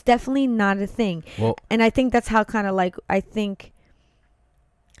 It's definitely not a thing. Well, and I think that's how kind of like, I think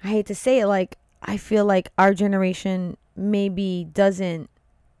I hate to say it, like, I feel like our generation maybe doesn't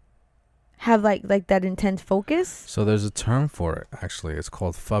have like that intense focus. So there's a term for it, actually. It's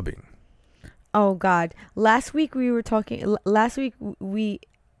called fubbing. Oh God! Last week we were talking. Last week we,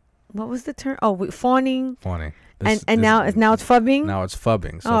 what was the term? Oh, fawning. Fawning. Now it's fubbing. Now it's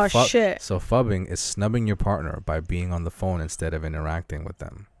fubbing. So shit. So fubbing is snubbing your partner by being on the phone instead of interacting with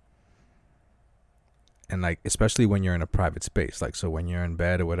them. And like, especially when you're in a private space, like, so when you're in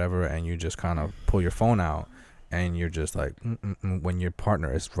bed or whatever, and you just kind of pull your phone out, and you're just like, when your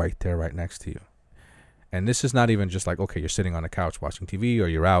partner is right there, right next to you. And this is not even just like, okay, you're sitting on a couch watching TV or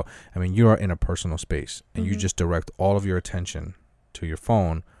you're out. I mean, you are in a personal space, and you just direct all of your attention to your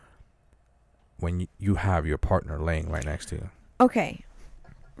phone when you have your partner laying right next to you. Okay.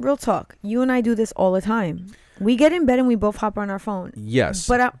 Real talk. You and I do this all the time. We get in bed and we both hop on our phone. Yes,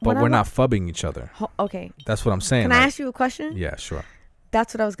 but we're not fubbing each other. Okay. That's what I'm saying. Can I ask you a question? Yeah, sure.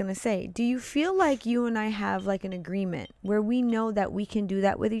 That's what I was going to say. Do you feel like you and I have like an agreement where we know that we can do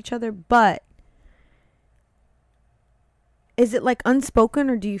that with each other, but is it like unspoken,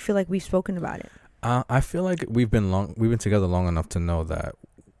 or do you feel like we've spoken about it? I feel like we've been together long enough to know that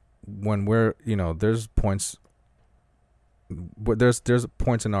when we're, there's points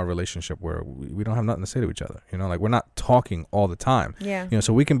in our relationship where we don't have nothing to say to each other. Like, we're not talking all the time. Yeah.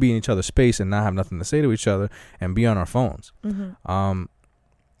 So we can be in each other's space and not have nothing to say to each other and be on our phones. Mm-hmm.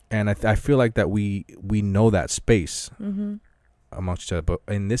 And I feel like that we know that space mm-hmm. amongst each other. But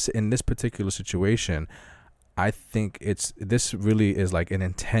in this particular situation, I think this really is like an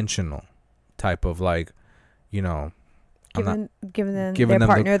intentional type of, like, giving them their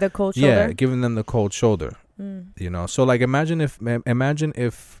partner the cold shoulder. Yeah, giving them the cold shoulder. So like, imagine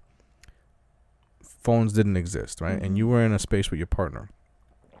if phones didn't exist, right? Mm-hmm. And you were in a space with your partner,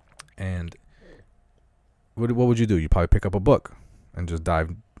 and what would you do? You probably pick up a book and just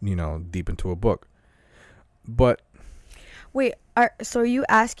dive, deep into a book. But wait, so are you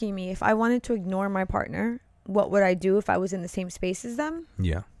asking me if I wanted to ignore my partner, what would I do if I was in the same space as them?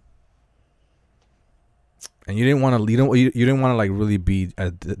 Yeah. And you didn't want to, you didn't want to like really be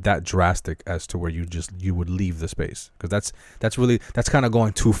that drastic as to where you would leave the space, because that's kind of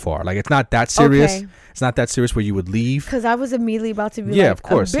going too far. Like, it's not that serious. Okay. It's not that serious where you would leave. Because I was immediately about to be like, of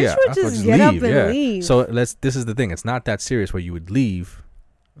course, a bitch would just get up and leave. So this is the thing. It's not that serious where you would leave,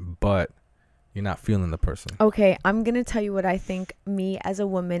 but you're not feeling the person. Okay, I'm gonna tell you what I think me as a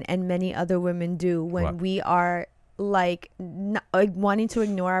woman and many other women do when we are like wanting to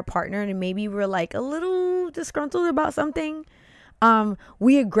ignore our partner, and maybe we're like a little disgruntled about something.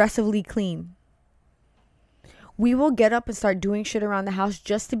 We aggressively clean. We will get up and start doing shit around the house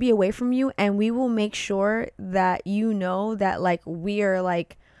just to be away from you, and we will make sure that that like we are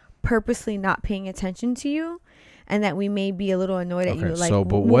like purposely not paying attention to you, and that we may be a little annoyed at you. Like, so,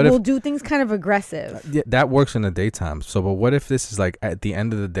 but we'll do things kind of aggressive. Yeah, that works in the daytime. So, but what if this is like at the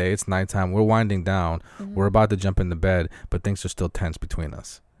end of the day, it's nighttime, we're winding down, we're about to jump into bed, but things are still tense between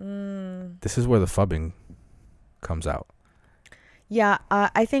us. This is where the fubbing comes out. Yeah,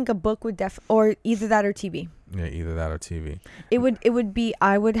 I think a book would or either that or TV. Yeah, either that or TV. It would be,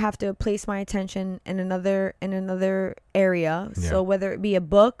 I would have to place my attention in another area. Yeah. So whether it be a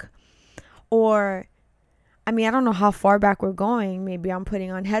book, or I mean, I don't know how far back we're going. Maybe I'm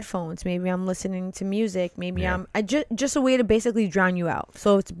putting on headphones. Maybe I'm listening to music. Maybe just a way to basically drown you out.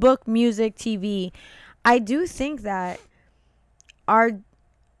 So it's book, music, TV. I do think that our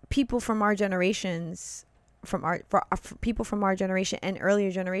people from our generations, for people from our generation and earlier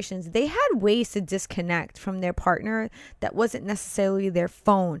generations, they had ways to disconnect from their partner that wasn't necessarily their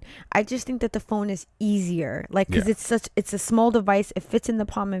phone. I just think that the phone is easier, like, because it's a small device, it fits in the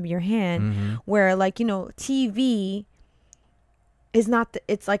palm of your hand, where like, TV is not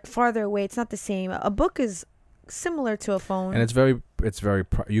it's like farther away, it's not the same. A book is similar to a phone, and it's very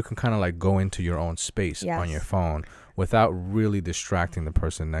you can kind of like go into your own space on your phone without really distracting the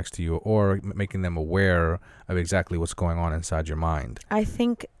person next to you or making them aware of exactly what's going on inside your mind. I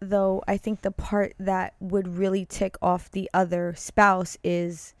think the part that would really tick off the other spouse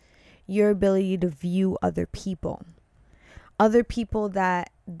is your ability to view other people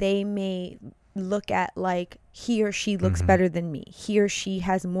that they may look at like, he or she looks better than me, he or she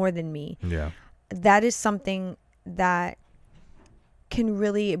has more than me. Yeah, that is something that can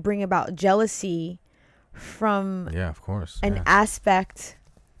really bring about jealousy from of course an aspect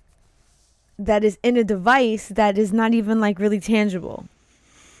that is in a device that is not even like really tangible.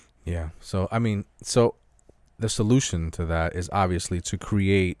 Yeah. So I mean, the solution to that is obviously to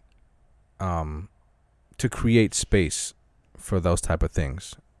create space for those type of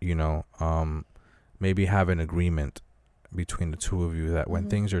things. Maybe have an agreement between the two of you, that when Mhm.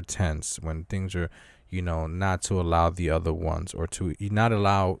 things are tense, when things are, not to allow the other ones, or to not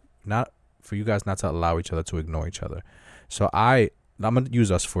for you guys not to allow each other to ignore each other. So I'm going to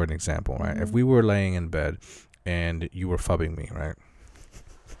use us for an example, right? If Mhm. we were laying in bed and you were fubbing me, right?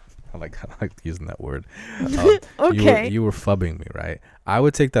 I like using that word. Okay. You were fubbing me, right? I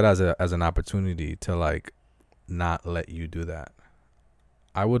would take that as an opportunity to like not let you do that.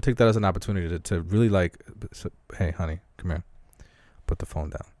 I would take that as an opportunity to really like, hey, honey, come here, put the phone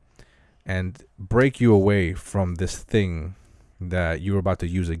down, and break you away from this thing that you were about to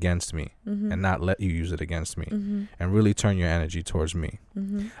use against me, Mhm. and not let you use it against me, Mhm. and really turn your energy towards me.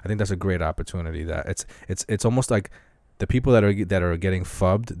 Mhm. I think that's a great opportunity. That it's almost like the people that are getting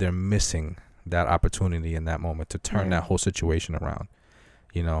fubbed, they're missing that opportunity in that moment to turn Yeah. that whole situation around.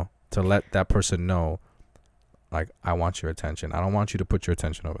 To let that person know, like, I want your attention. I don't want you to put your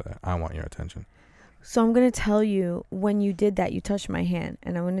attention over there. I want your attention. So I'm going to tell you, when you did that, you touched my hand,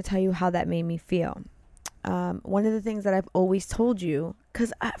 and I'm going to tell you how that made me feel. One of the things that I've always told you,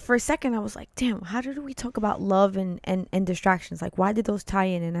 because for a second I was like, damn, how did we talk about love and distractions? Like, why did those tie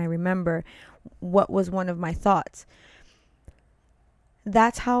in? And I remember what was one of my thoughts.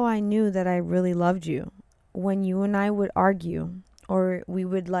 That's how I knew that I really loved you. When you and I would argue, or we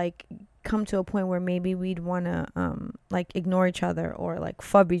would like come to a point where maybe we'd want to like ignore each other or like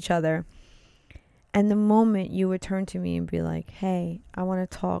fub each other. And the moment you would turn to me and be like, hey, I want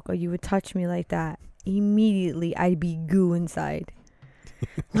to talk, or you would touch me like that, immediately I'd be goo inside.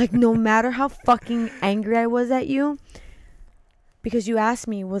 Like, no matter how fucking angry I was at you, because you asked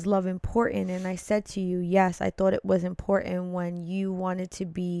me, was love important? And I said to you, yes, I thought it was important when you wanted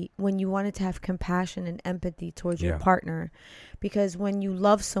to have compassion and empathy towards your Yeah. partner. Because when you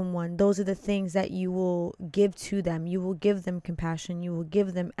love someone, those are the things that you will give to them. You will give them compassion. You will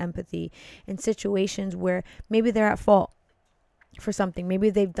give them empathy in situations where maybe they're at fault for something.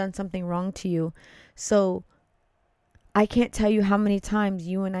 Maybe they've done something wrong to you. So I can't tell you how many times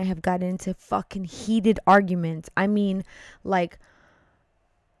you and I have gotten into fucking heated arguments. I mean, like,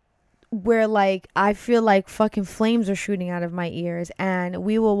 where like I feel like fucking flames are shooting out of my ears, and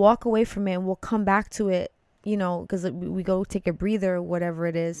we will walk away from it and we'll come back to it, because we go take a breather or whatever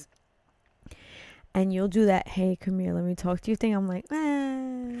it is. And you'll do that, hey, come here, let me talk to you thing. I'm like,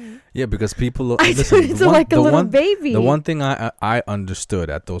 Yeah, because people I listen. turn into like a little baby. The one thing I understood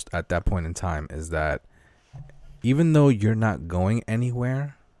at that point in time is that even though you're not going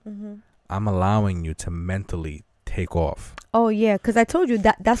anywhere, Mm-hmm. I'm allowing you to mentally take off. Oh yeah, because I told you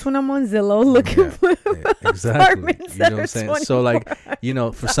that's when I'm on Zillow looking for exactly. apartments You know that what I'm are saying? 24. So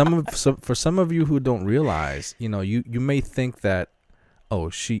like, for some of you who don't realize, you may think that,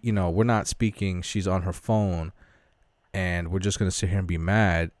 oh, she, we're not speaking, she's on her phone, and we're just gonna sit here and be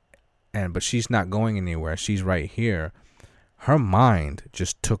mad, but she's not going anywhere. She's right here. Her mind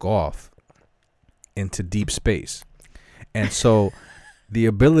just took off into deep space, and so the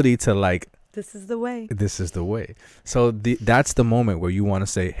ability to like, This is the way. this is the way. So that's the moment where you want to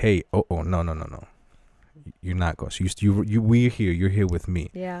say, hey, no. You're not going. So we're here. You're here with me.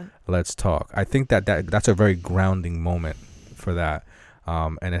 Yeah. Let's talk. I think that's a very grounding moment for that.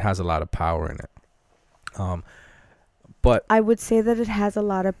 And it has a lot of power in it. But I would say that it has a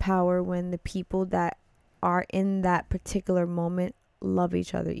lot of power when the people that are in that particular moment love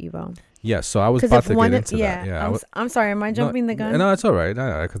each other, Evo. yes, so I was about to get into that. Yeah, I'm sorry. Am I jumping the gun? No, it's all right.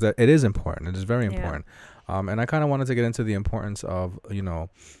 Because it is important. It is very Yeah. important. And I kind of wanted to get into the importance of,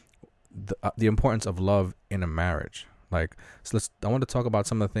 the importance of love in a marriage. Like, so I want to talk about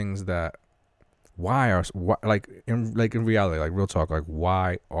some of the things that in reality, like real talk, like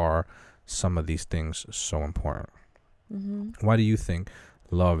why are some of these things so important? Mm-hmm. Why do you think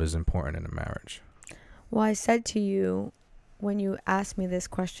love is important in a marriage? Well, I said to you when you asked me this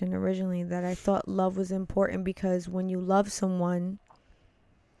question originally that I thought love was important because when you love someone,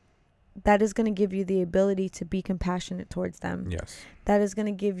 that is going to give you the ability to be compassionate towards them. Yes. That is going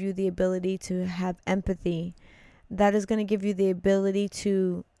to give you the ability to have empathy. That is going to give you the ability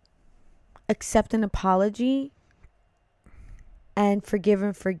to accept an apology and forgive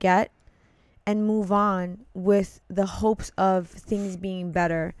and forget and move on with the hopes of things being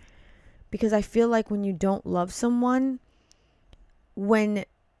better. Because I feel like when you don't love someone, when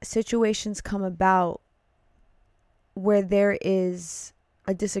situations come about where there is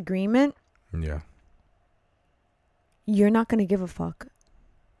a disagreement, Yeah. you're not going to give a fuck.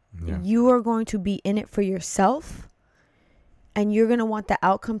 Yeah. You are going to be in it for yourself, and you're going to want the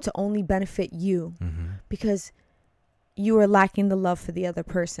outcome to only benefit you Mm-hmm. because you are lacking the love for the other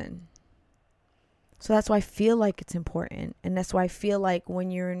person. So that's why I feel like it's important, and that's why I feel like when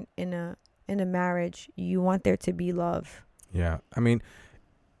you're in in a marriage, you want there to be love. Yeah. I mean,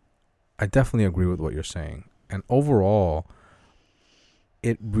 I definitely agree with what you're saying. And overall,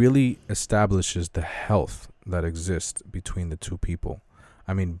 it really establishes the health that exists between the two people.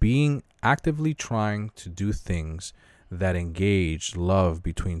 I mean, being actively trying to do things that engage love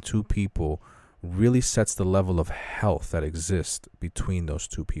between two people really sets the level of health that exists between those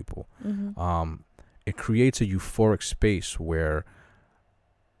two people. It creates a euphoric space where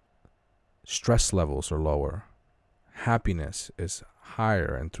stress levels are lower, happiness is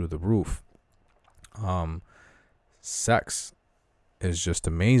higher and through the roof. Sex is just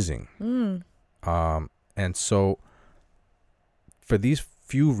amazing. And so for these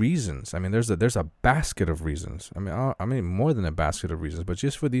few reasons, I mean, there's a basket of reasons. I mean more than a basket of reasons, but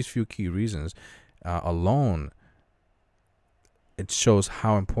just for these few key reasons alone, it shows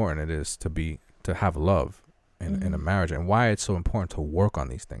how important it is to have love in a marriage, and why it's so important to work on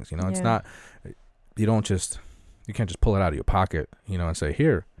these things. It's not, you can't just pull it out of your pocket, and say,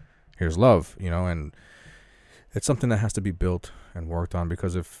 here's love, and it's something that has to be built and worked on,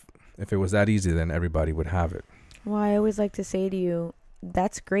 because if it was that easy, then everybody would have it. Well, I always like to say to you,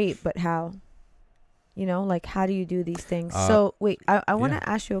 that's great, but how? Like, how do you do these things? So wait, I want to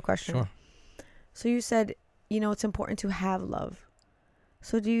ask you a question. Sure. So you said, it's important to have love.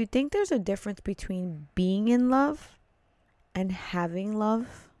 So do you think there's a difference between being in love and having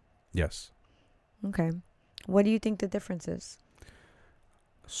love? Yes. Okay. What do you think the difference is?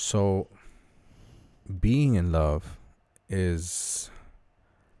 So being in love is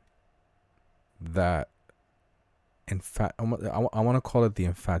that, in fact, I want to call it the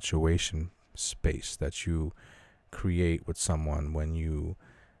infatuation space that you create with someone when you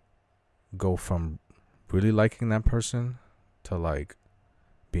go from really liking that person to like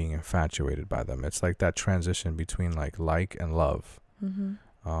being infatuated by them. It's like that transition between like and love,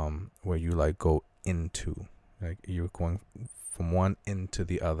 where you like go into, like you're going from one into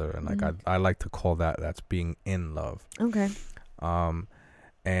the other, and like I like to call that's being in love. Okay.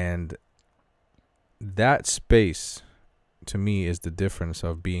 And that space to me is the difference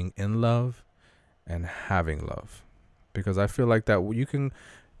of being in love and having love, because I feel like that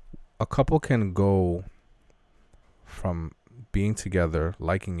a couple can go from being together,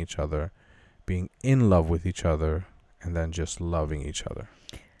 liking each other, being in love with each other, and then just loving each other.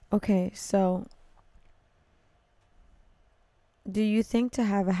 Okay, so do you think to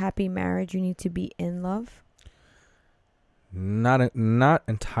have a happy marriage you need to be in love? Not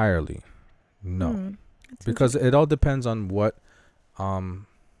entirely. No. Because it all depends on what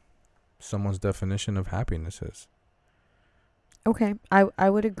someone's definition of happiness is. Okay, I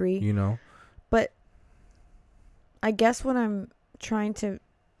would agree. But I guess what I'm trying to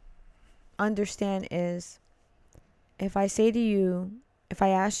understand is, if I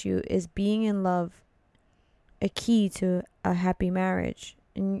ask you, is being in love a key to a happy marriage?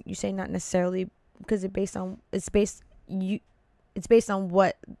 And you say not necessarily, because it's based on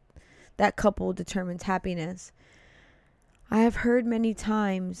what that couple determines happiness. I have heard many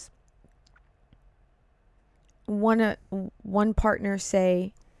times one partner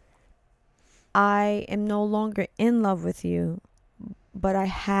say, I am no longer in love with you, but I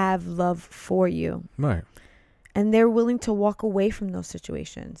have love for you. Right. And they're willing to walk away from those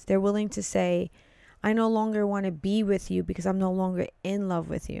situations. They're willing to say, I no longer want to be with you because I'm no longer in love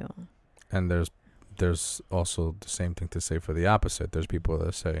with you. And there's also the same thing to say for the opposite. There's people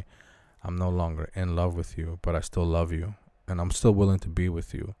that say, I'm no longer in love with you, but I still love you, and I'm still willing to be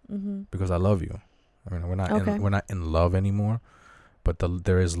with you because I love you. I mean, we're not in love anymore, but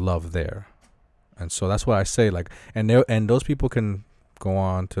there is love there. And so that's what I say, like, and those people can go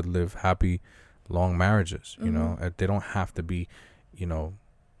on to live happy, long marriages. They don't have to be,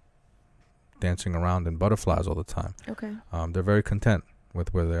 dancing around in butterflies all the time. Okay. They're very content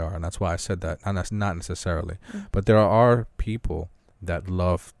with where they are, and that's why I said that. And that's not necessarily, but there are people that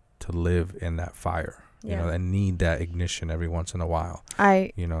love to live in that fire, and need that ignition every once in a while.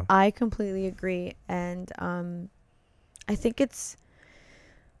 I completely agree, and I think it's.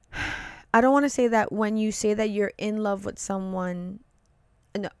 I don't want to say that when you say that you're in love with someone.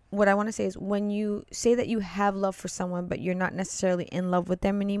 No, what I want to say is when you say that you have love for someone, but you're not necessarily in love with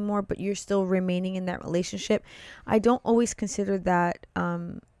them anymore, but you're still remaining in that relationship, I don't always consider that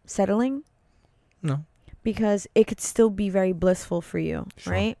settling. No. Because it could still be very blissful for you,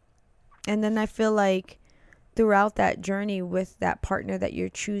 sure. Right? And then I feel like throughout that journey with that partner that you're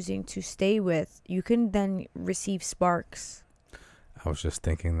choosing to stay with, you can then receive sparks. I was just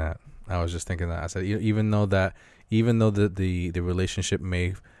thinking that. I said, even though the relationship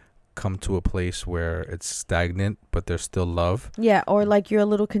may come to a place where it's stagnant, but there's still love. Yeah, or like you're a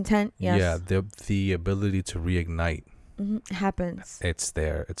little content. Yes. Yeah, the ability to reignite. Happens. It's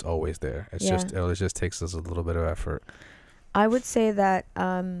there. It's always there. It's Yeah. it just takes us a little bit of effort. I would say that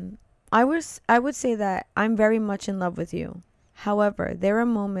I would say that I'm very much in love with you. However, there are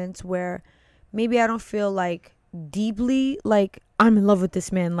moments where maybe I don't feel like deeply like I'm in love with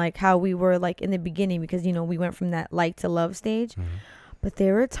this man, like how we were like in the beginning, because you know we went from that like to love stage. But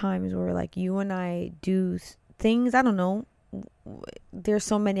there are times where like you and I do things, I don't know, there's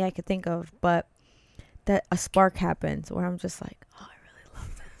so many I could think of, but that a spark happens where I'm just like, oh, I really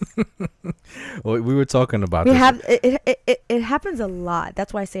love this. Well, we were talking about We this. have it happens a lot.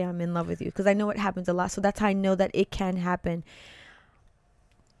 That's why I say I'm in love with you, because I know it happens a lot. So that's how I know that it can happen.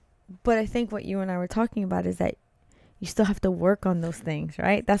 But I think what you and I were talking about is that you still have to work on those things,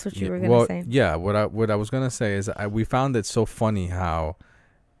 right? That's what you were gonna say. Yeah, what I was gonna say is we found it so funny how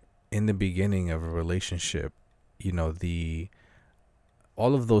in the beginning of a relationship, you know,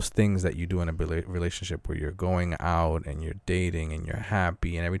 all of those things that you do in a relationship where you're going out and you're dating and you're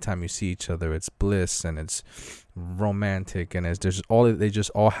happy, and every time you see each other it's bliss and it's romantic, and they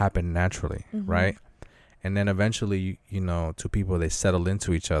just all happen naturally, right? And then eventually, you know, two people, they settle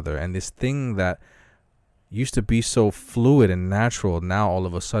into each other, and this thing that used to be so fluid and natural now all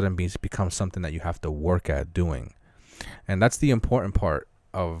of a sudden becomes something that you have to work at doing. And that's the important part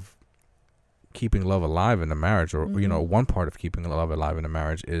of keeping love alive in a marriage, or you know, one part of keeping love alive in a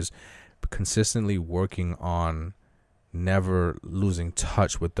marriage is consistently working on never losing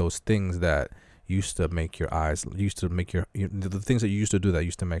touch with those things that used to make the things that you used to do that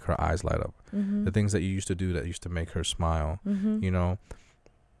used to make her eyes light up, the things that you used to do that used to make her smile, you know,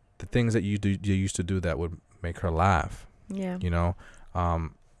 the things that you used to do that would make her laugh. Yeah. You know,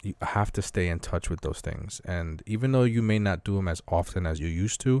 you have to stay in touch with those things, and even though you may not do them as often as you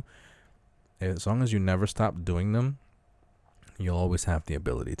used to, as long as you never stop doing them, you'll always have the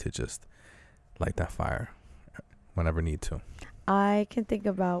ability to just light that fire whenever need to. I can think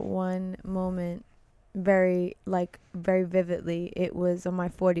about one moment very vividly. It was on my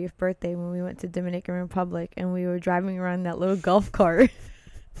 40th birthday when we went to Dominican Republic and we were driving around that little golf cart.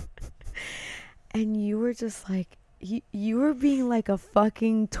 And you were just like, you were being like a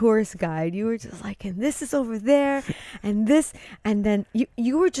fucking tourist guide. You were just like, and this is over there, and this, and then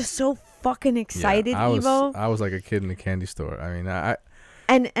you were just so fucking excited, Evo. I was like a kid in a candy store. I mean,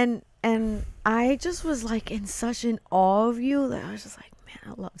 and I just was like in such an awe of you that I was just like,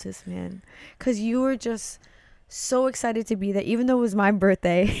 man, I love this man, because you were just so excited to be there, even though it was my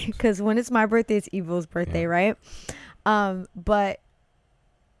birthday. Because when it's my birthday, it's Evo's birthday, right? But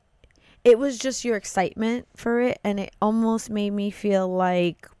it was just your excitement for it, and it almost made me feel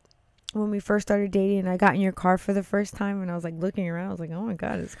like when we first started dating and I got in your car for the first time and I was like looking around, I was like, oh my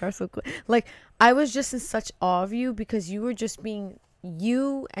God, this car's so cool. Like, I was just in such awe of you because you were just being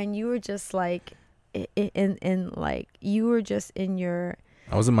you, and you were just like in like you were just in your,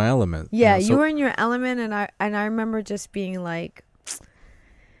 I was in my element. Yeah, you know, you were in your element, and I remember just being like,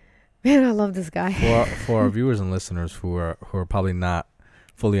 man, I love this guy. For our viewers and listeners who are probably not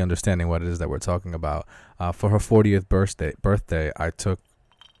fully understanding what it is that we're talking about, for her 40th birthday, I took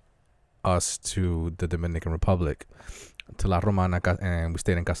us to the Dominican Republic, to La Romana, and we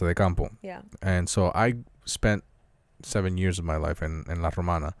stayed in Casa de Campo. Yeah. And so I spent 7 years of my life in La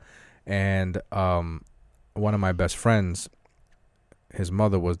Romana, and one of my best friends, his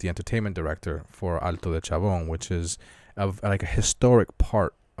mother was the entertainment director for Alto de Chabón, which is like a historic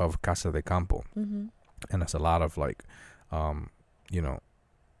part of Casa de Campo, and that's a lot of like, you know,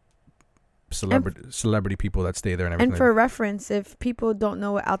 celebrity people that stay there and everything. And for reference, if people don't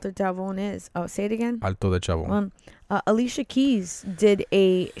know what Alto de Chabón is, say it again. Alto de Chabón. Alicia Keys did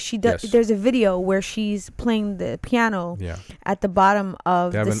Yes. There's a video where she's playing the piano at the bottom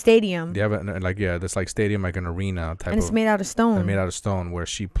of the stadium. They have this like stadium, like an arena type, and it's made out of stone. And made out of stone where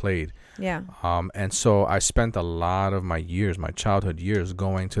she played. Yeah. And so I spent a lot of my childhood years,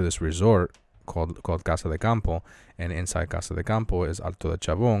 going to this resort called Casa de Campo, and inside Casa de Campo is Alto de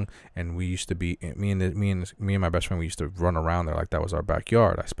Chabón, and we used to be me and my best friend, we used to run around there like that was our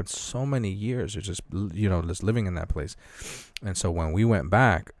backyard. I spent so many years just living in that place. And so when we went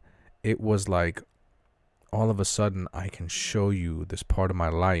back, it was like all of a sudden I can show you this part of my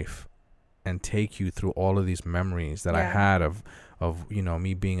life and take you through all of these memories that I had of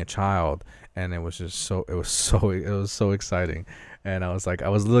me being a child, and it was so exciting. And I was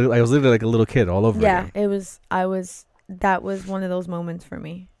literally like a little kid all over again. That was one of those moments for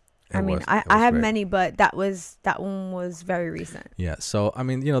me. I have great. many, but that one was very recent. Yeah. So, I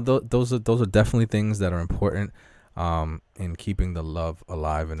mean, those are definitely things that are important. in keeping the love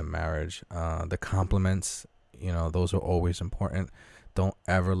alive in a marriage. The compliments, those are always important. Don't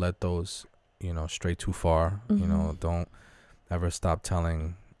ever let those, stray too far. Don't ever stop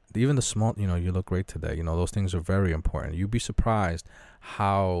telling, even the small, you look great today. Those things are very important. You'd be surprised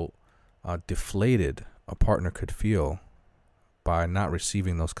how deflated a partner could feel by not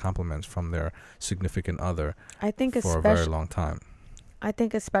receiving those compliments from their significant other for a very long time. I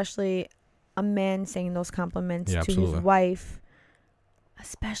think especially a man saying those compliments to absolutely. his wife,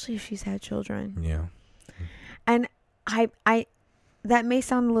 especially if she's had children. Yeah. And I that may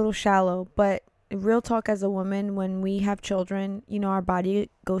sound a little shallow, but real talk, as a woman, when we have children, our body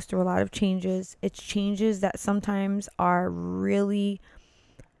goes through a lot of changes. It's changes that sometimes are really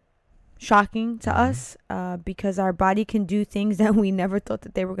shocking to us, because our body can do things that we never thought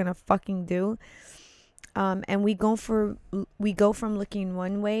that they were gonna fucking do. And we go from looking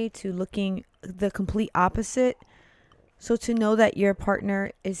one way to looking the complete opposite. So to know that your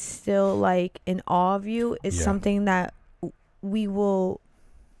partner is still like in awe of you is something that we're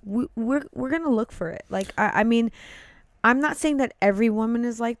gonna look for it. Like I mean, I'm not saying that every woman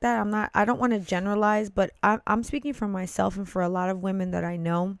is like that. I don't want to generalize, but I'm speaking for myself and for a lot of women that I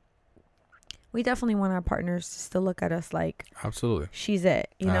know. We definitely want our partners to still look at us like, absolutely, she's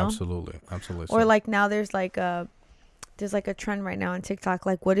it, Absolutely. Or like now there's like a trend right now on TikTok,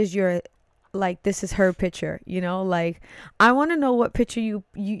 like, what is your, like, this is her picture, like, I want to know what picture you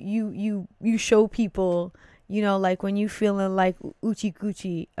show people, like when you feeling like oochie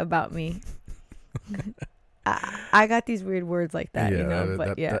coochie about me. I got these weird words like that,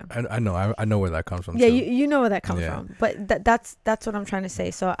 I know where that comes from. Yeah, too. you know where that comes from, but that's what I'm trying to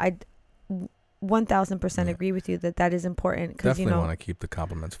say. So I 1000% agree with you that is important, because definitely want to keep the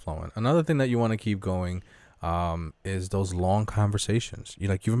compliments flowing. Another thing that you want to keep going is those long conversations.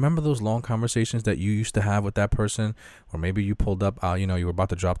 You remember those long conversations that you used to have with that person, or maybe you pulled up, you were about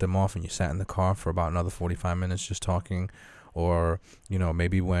to drop them off and you sat in the car for about another 45 minutes just talking, or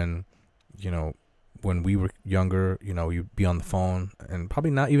maybe when we were younger, you'd be on the phone, and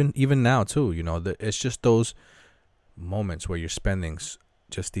probably not even now too. It's just those moments where you're spending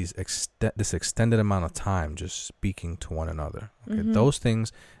just this extended amount of time just speaking to one another. Okay? Those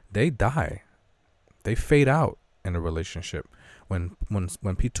things, they die, they fade out in a relationship. When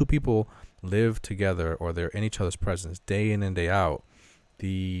two people live together, or they're in each other's presence day in and day out,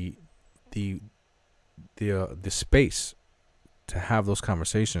 the space to have those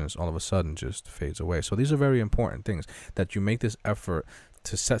conversations all of a sudden just fades away. So these are very important things, that you make this effort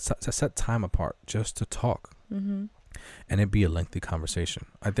to set time apart just to talk. And it be a lengthy conversation.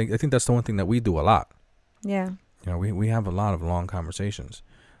 I think that's the one thing that we do a lot. Yeah. We have a lot of long conversations,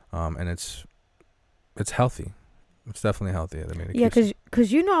 and it's healthy. It's definitely healthy. I mean,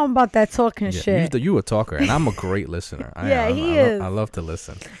 because I'm about that talking shit. You a talker, and I'm a great listener. He is. I love to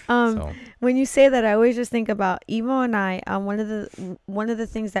listen. When you say that, I always just think about Evo and I. One of the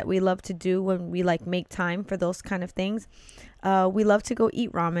things that we love to do when we like make time for those kind of things, we love to go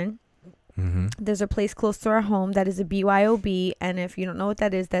eat ramen. There's a place close to our home that is a BYOB, and if you don't know what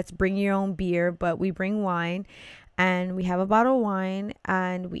that is, that's bring your own beer, but we bring wine, and we have a bottle of wine,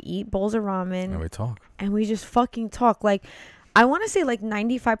 and we eat bowls of ramen, and we talk, and we just fucking talk. Like, I want to say like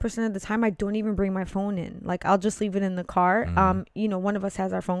 95% of the time I don't even bring my phone in. Like, I'll just leave it in the car. One of us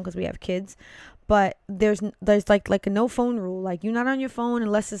has our phone because we have kids, but there's like a no phone rule. Like, you're not on your phone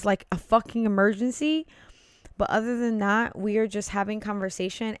unless it's like a fucking emergency. But other than that, we are just having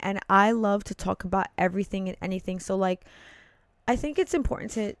conversation, and I love to talk about everything and anything. So like, I think it's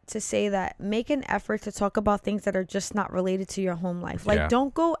important to say that make an effort to talk about things that are just not related to your home life. Like,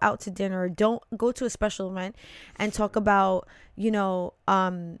 don't go out to dinner, don't go to a special event and talk about, how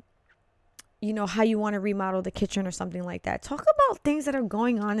you want to remodel the kitchen or something like that. Talk about things that are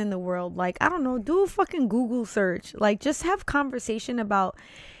going on in the world. Like, I don't know, do a fucking Google search. Like, just have conversation about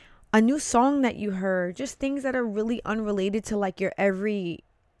a new song that you heard, just things that are really unrelated to like your everyday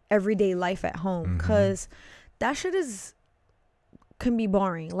life at home, because that shit can be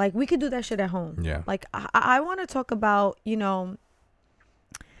boring. Like, we could do that shit at home. Like, I want to talk about, I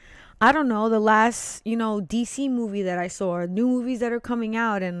don't know, the last, DC movie that I saw, new movies that are coming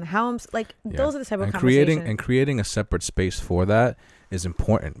out, and how I'm like, those are the type of conversations. Creating a separate space for that is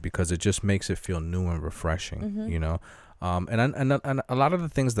important, because it just makes it feel new and refreshing, And a lot of the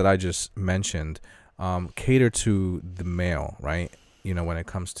things that I just mentioned cater to the male, right? When it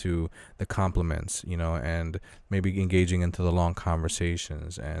comes to the compliments, and maybe engaging into the long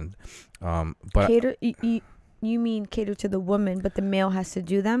conversations, and but cater. You mean cater to the woman, but the male has to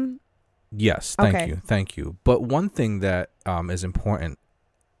do them? Yes, thank you. But one thing that is important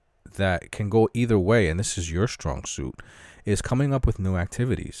that can go either way, and this is your strong suit, is coming up with new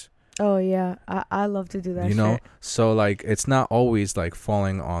activities. Oh yeah, I love to do that. You know, shit. so like it's not always like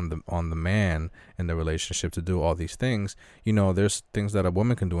falling on the man in the relationship to do all these things. You know, there's things that a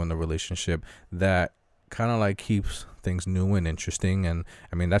woman can do in the relationship that kind of like keeps things new and interesting, and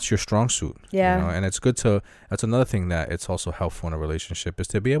I mean that's your strong suit. Yeah. You know? And it's good to, that's another thing that it's also helpful in a relationship, is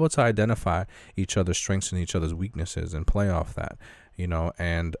to be able to identify each other's strengths and each other's weaknesses and play off that. You know,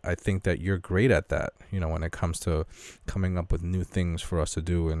 and I think that you're great at that, you know, when it comes to coming up with new things for us to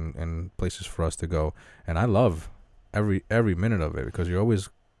do and places for us to go. And I love every minute of it, because you're always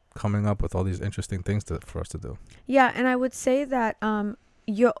coming up with all these interesting things for us to do. Yeah, and I would say that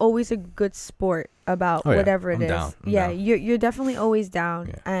you're always a good sport about whatever it is. I'm down. You're definitely always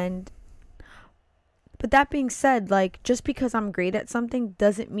down. Yeah. But that being said, like, just because I'm great at something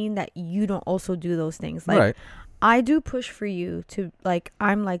doesn't mean that you don't also do those things. Like, Right. I do push for you to, like,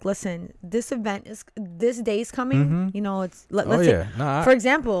 I'm like, listen, this day's coming. Mhm. You know, it's Oh yeah. No, for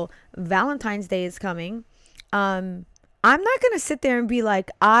example, Valentine's Day is coming. I'm not gonna sit there and be like,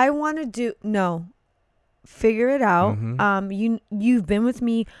 I want to do. No, figure it out. Mhm. You've been with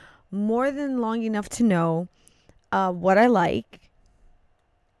me more than long enough to know what I like.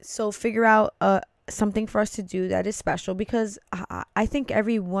 So figure out something for us to do that is special, because I think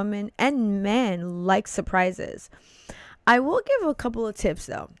every woman and man likes surprises. I will give a couple of tips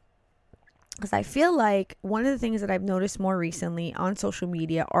though, because I feel like one of the things that I've noticed more recently on social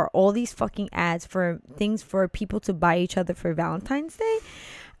media are all these fucking ads for things for people to buy each other for Valentine's Day.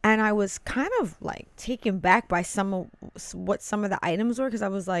 And I was kind of like taken back by what some of the items were, because I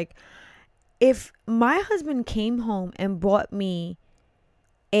was like, if my husband came home and bought me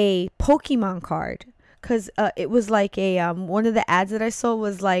a Pokemon card, because it was like a one of the ads that I saw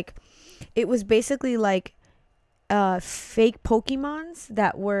was like, it was basically like fake Pokemons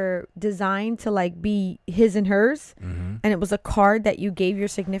that were designed to like be his and hers, Mhm. and it was a card that you gave your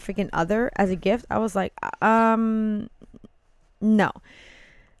significant other as a gift. I was like, no.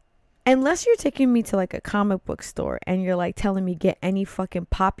 Unless you're taking me to like a comic book store and you're like telling me get any fucking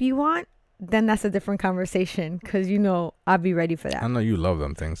pop you want, then that's a different conversation, because you know I'll be ready for that. I know you love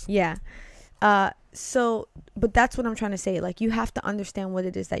them things. Yeah. But that's what I'm trying to say. Like, you have to understand what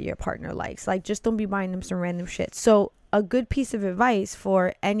it is that your partner likes. Like, just don't be buying them some random shit. So a good piece of advice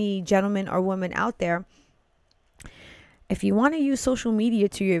for any gentleman or woman out there, if you want to use social media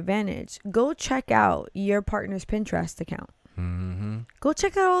to your advantage, go check out your partner's Pinterest account. Mm-hmm. Go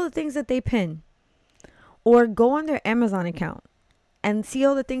check out all the things that they pin, or go on their Amazon account and see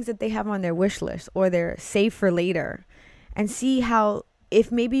all the things that they have on their wish list or their save for later, and see how,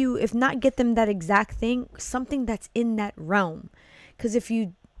 if not get them that exact thing, something that's in that realm. Because if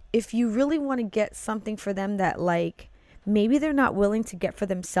you really want to get something for them that like maybe they're not willing to get for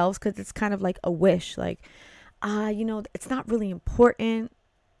themselves, because it's kind of like a wish, like you know, it's not really important,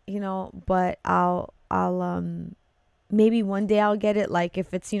 you know, but I'll maybe one day I'll get it, like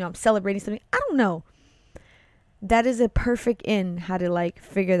if it's, you know, I'm celebrating something, I don't know. That is a perfect how to like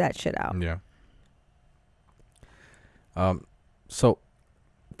figure that shit out. Yeah. So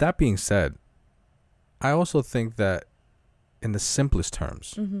that being said, I also think that in the simplest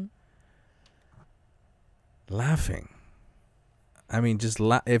terms, Mm-hmm. laughing. I mean, just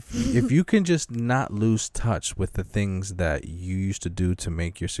if you can just not lose touch with the things that you used to do to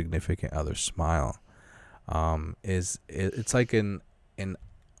make your significant other smile, it's like an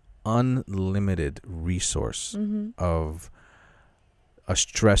unlimited resource Mm-hmm. of a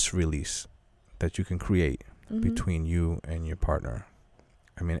stress release that you can create Mm-hmm. between you and your partner.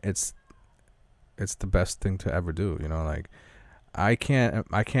 I mean, it's the best thing to ever do, you know, like I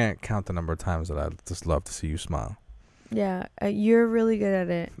can't count the number of times that I just love to see you smile. Yeah, you're really good at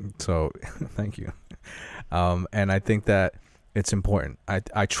it. So thank you. And I think that it's important.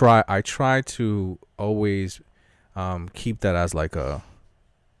 I try to always keep that as like a,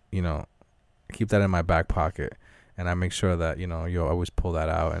 you know, keep that in my back pocket, and I make sure that, you know, you'll always pull that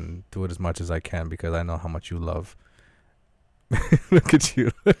out and do it as much as I can, because I know how much you love. Look at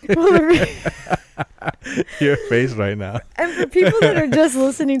you. Your face right now. And for people that are just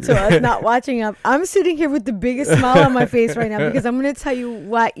listening to us, not watching up, I'm sitting here with the biggest smile on my face right now, because I'm going to tell you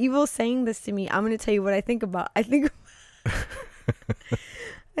why Evil's saying this to me. I'm going to tell you what I think about. I think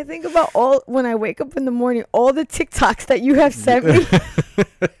about all, when I wake up in the morning, all the TikToks that you have sent me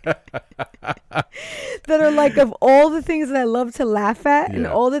that are like of all the things that I love to laugh at, and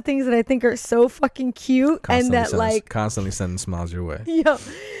all the things that I think are so fucking cute, and that like constantly sending smiles your way. yo,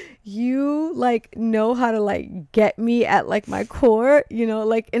 you like know how to like get me at like my core, you know,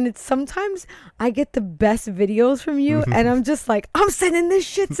 like, and it's sometimes I get the best videos from you and I'm just like, I'm sending this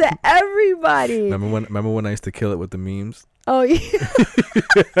shit to everybody. Remember when I used to kill it with the memes? Oh yeah.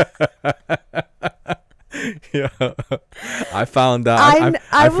 Yeah, I found out.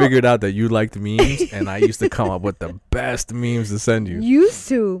 I figured out that you liked memes, and I used to come up with the best memes to send you. You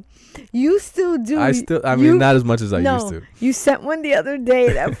still do. I mean, not as much as I used to. You sent one the other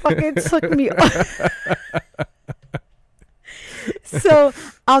day that fucking took me off. So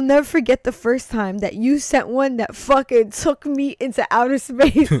I'll never forget the first time that you sent one that fucking took me into outer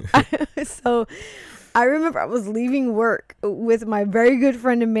space. So I remember I was leaving work with my very good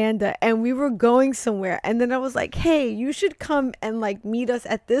friend Amanda, and we were going somewhere. And then I was like, hey, you should come and like meet us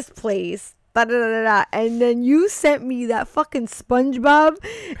at this place. Da, da, da, da, da. And then you sent me that fucking SpongeBob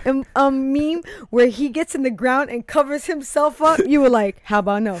meme where he gets in the ground and covers himself up. You were like, how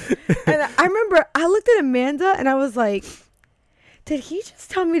about no? And I remember I looked at Amanda and I was like, did he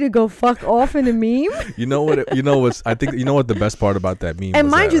just tell me to go fuck off in a meme? You know what? I think you know what the best part about that meme. And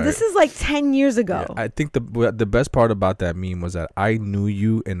was mind that, you, right? this is like 10 years ago. Yeah, I think the best part about that meme was that I knew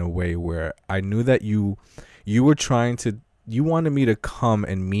you in a way where I knew that you were trying to. You wanted me to come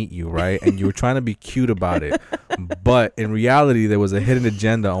and meet you, right? And you were trying to be cute about it. But in reality, there was a hidden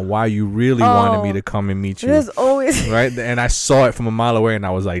agenda on why you really wanted me to come and meet you. There's always... Right? And I saw it from a mile away and I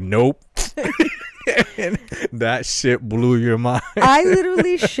was like, nope. And that shit blew your mind. I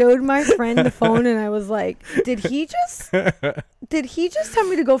literally showed my friend the phone and I was like, did he just tell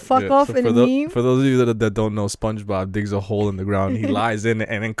me to go fuck off in a meme? For those of you that don't know, SpongeBob digs a hole in the ground. He lies in it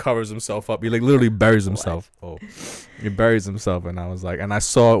and then covers himself up. He like literally buries himself. What? Oh, he buries himself. And I was like, and I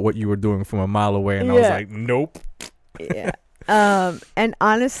saw what you were doing from a mile away and I was like, nope. Yeah. And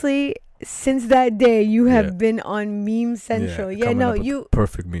honestly, since that day you have been on Meme Central. You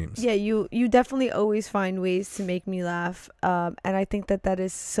perfect memes. Yeah, you definitely always find ways to make me laugh, and I think that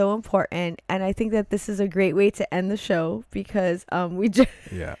is so important, and I think that this is a great way to end the show because we just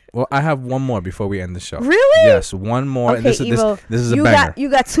well, I have one more before we end the show. Really? Yes, one more. Okay, this is a banger. You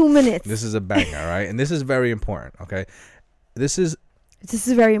got 2 minutes. This is a banger, right? And this is very important. Okay, this is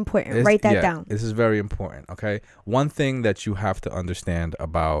very important. Write that down. This is very important. Okay, one thing that you have to understand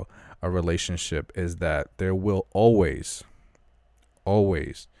about a relationship is that there will always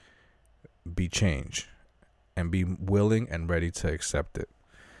be change, and be willing and ready to accept it,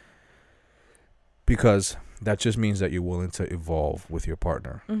 because that just means that you're willing to evolve with your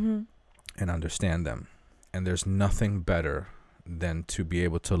partner and understand them. And there's nothing better than to be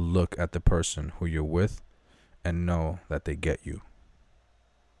able to look at the person who you're with and know that they get you.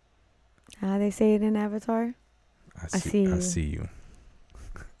 They say it in Avatar. I see you.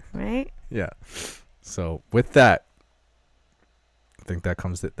 Right? Yeah. So with that, I think that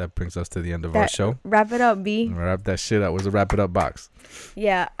brings us to the end of our show. Wrap it up, B. Wrap that shit up. Was a wrap it up box.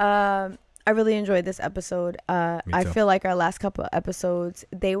 Yeah. I really enjoyed this episode. I feel like our last couple of episodes,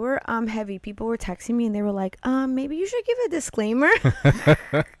 they were heavy. People were texting me and they were like, maybe you should give a disclaimer.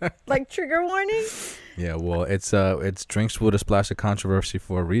 Like trigger warning. Yeah, well, it's drinks with a splash of controversy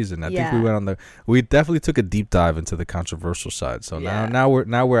for a reason. I think we definitely took a deep dive into the controversial side. So now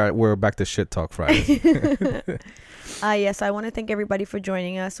we're back to shit talk Friday. Yes, I want to thank everybody for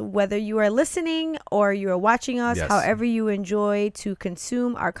joining us, whether you are listening or you are watching us. Yes. However you enjoy to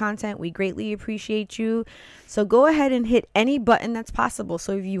consume our content, we greatly appreciate you. So go ahead and hit any button that's possible.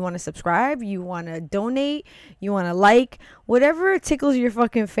 So if you want to subscribe, you want to donate, you want to like, whatever tickles your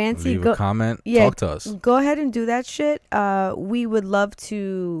fucking fancy. Leave a comment, talk to us. Go ahead and do that shit. We would love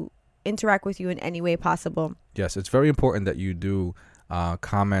to interact with you in any way possible. Yes, it's very important that you do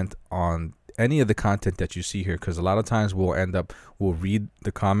comment on any of the content that you see here, because a lot of times we'll read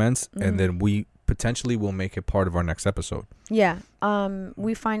the comments and then we potentially will make it part of our next episode. Yeah.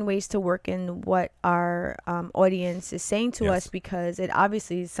 We find ways to work in what our audience is saying to us, because it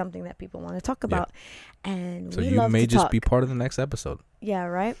obviously is something that people want to talk about. And so you may just be part of the next episode. Yeah,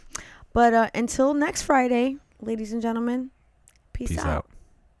 right. But until next Friday, ladies and gentlemen, peace out.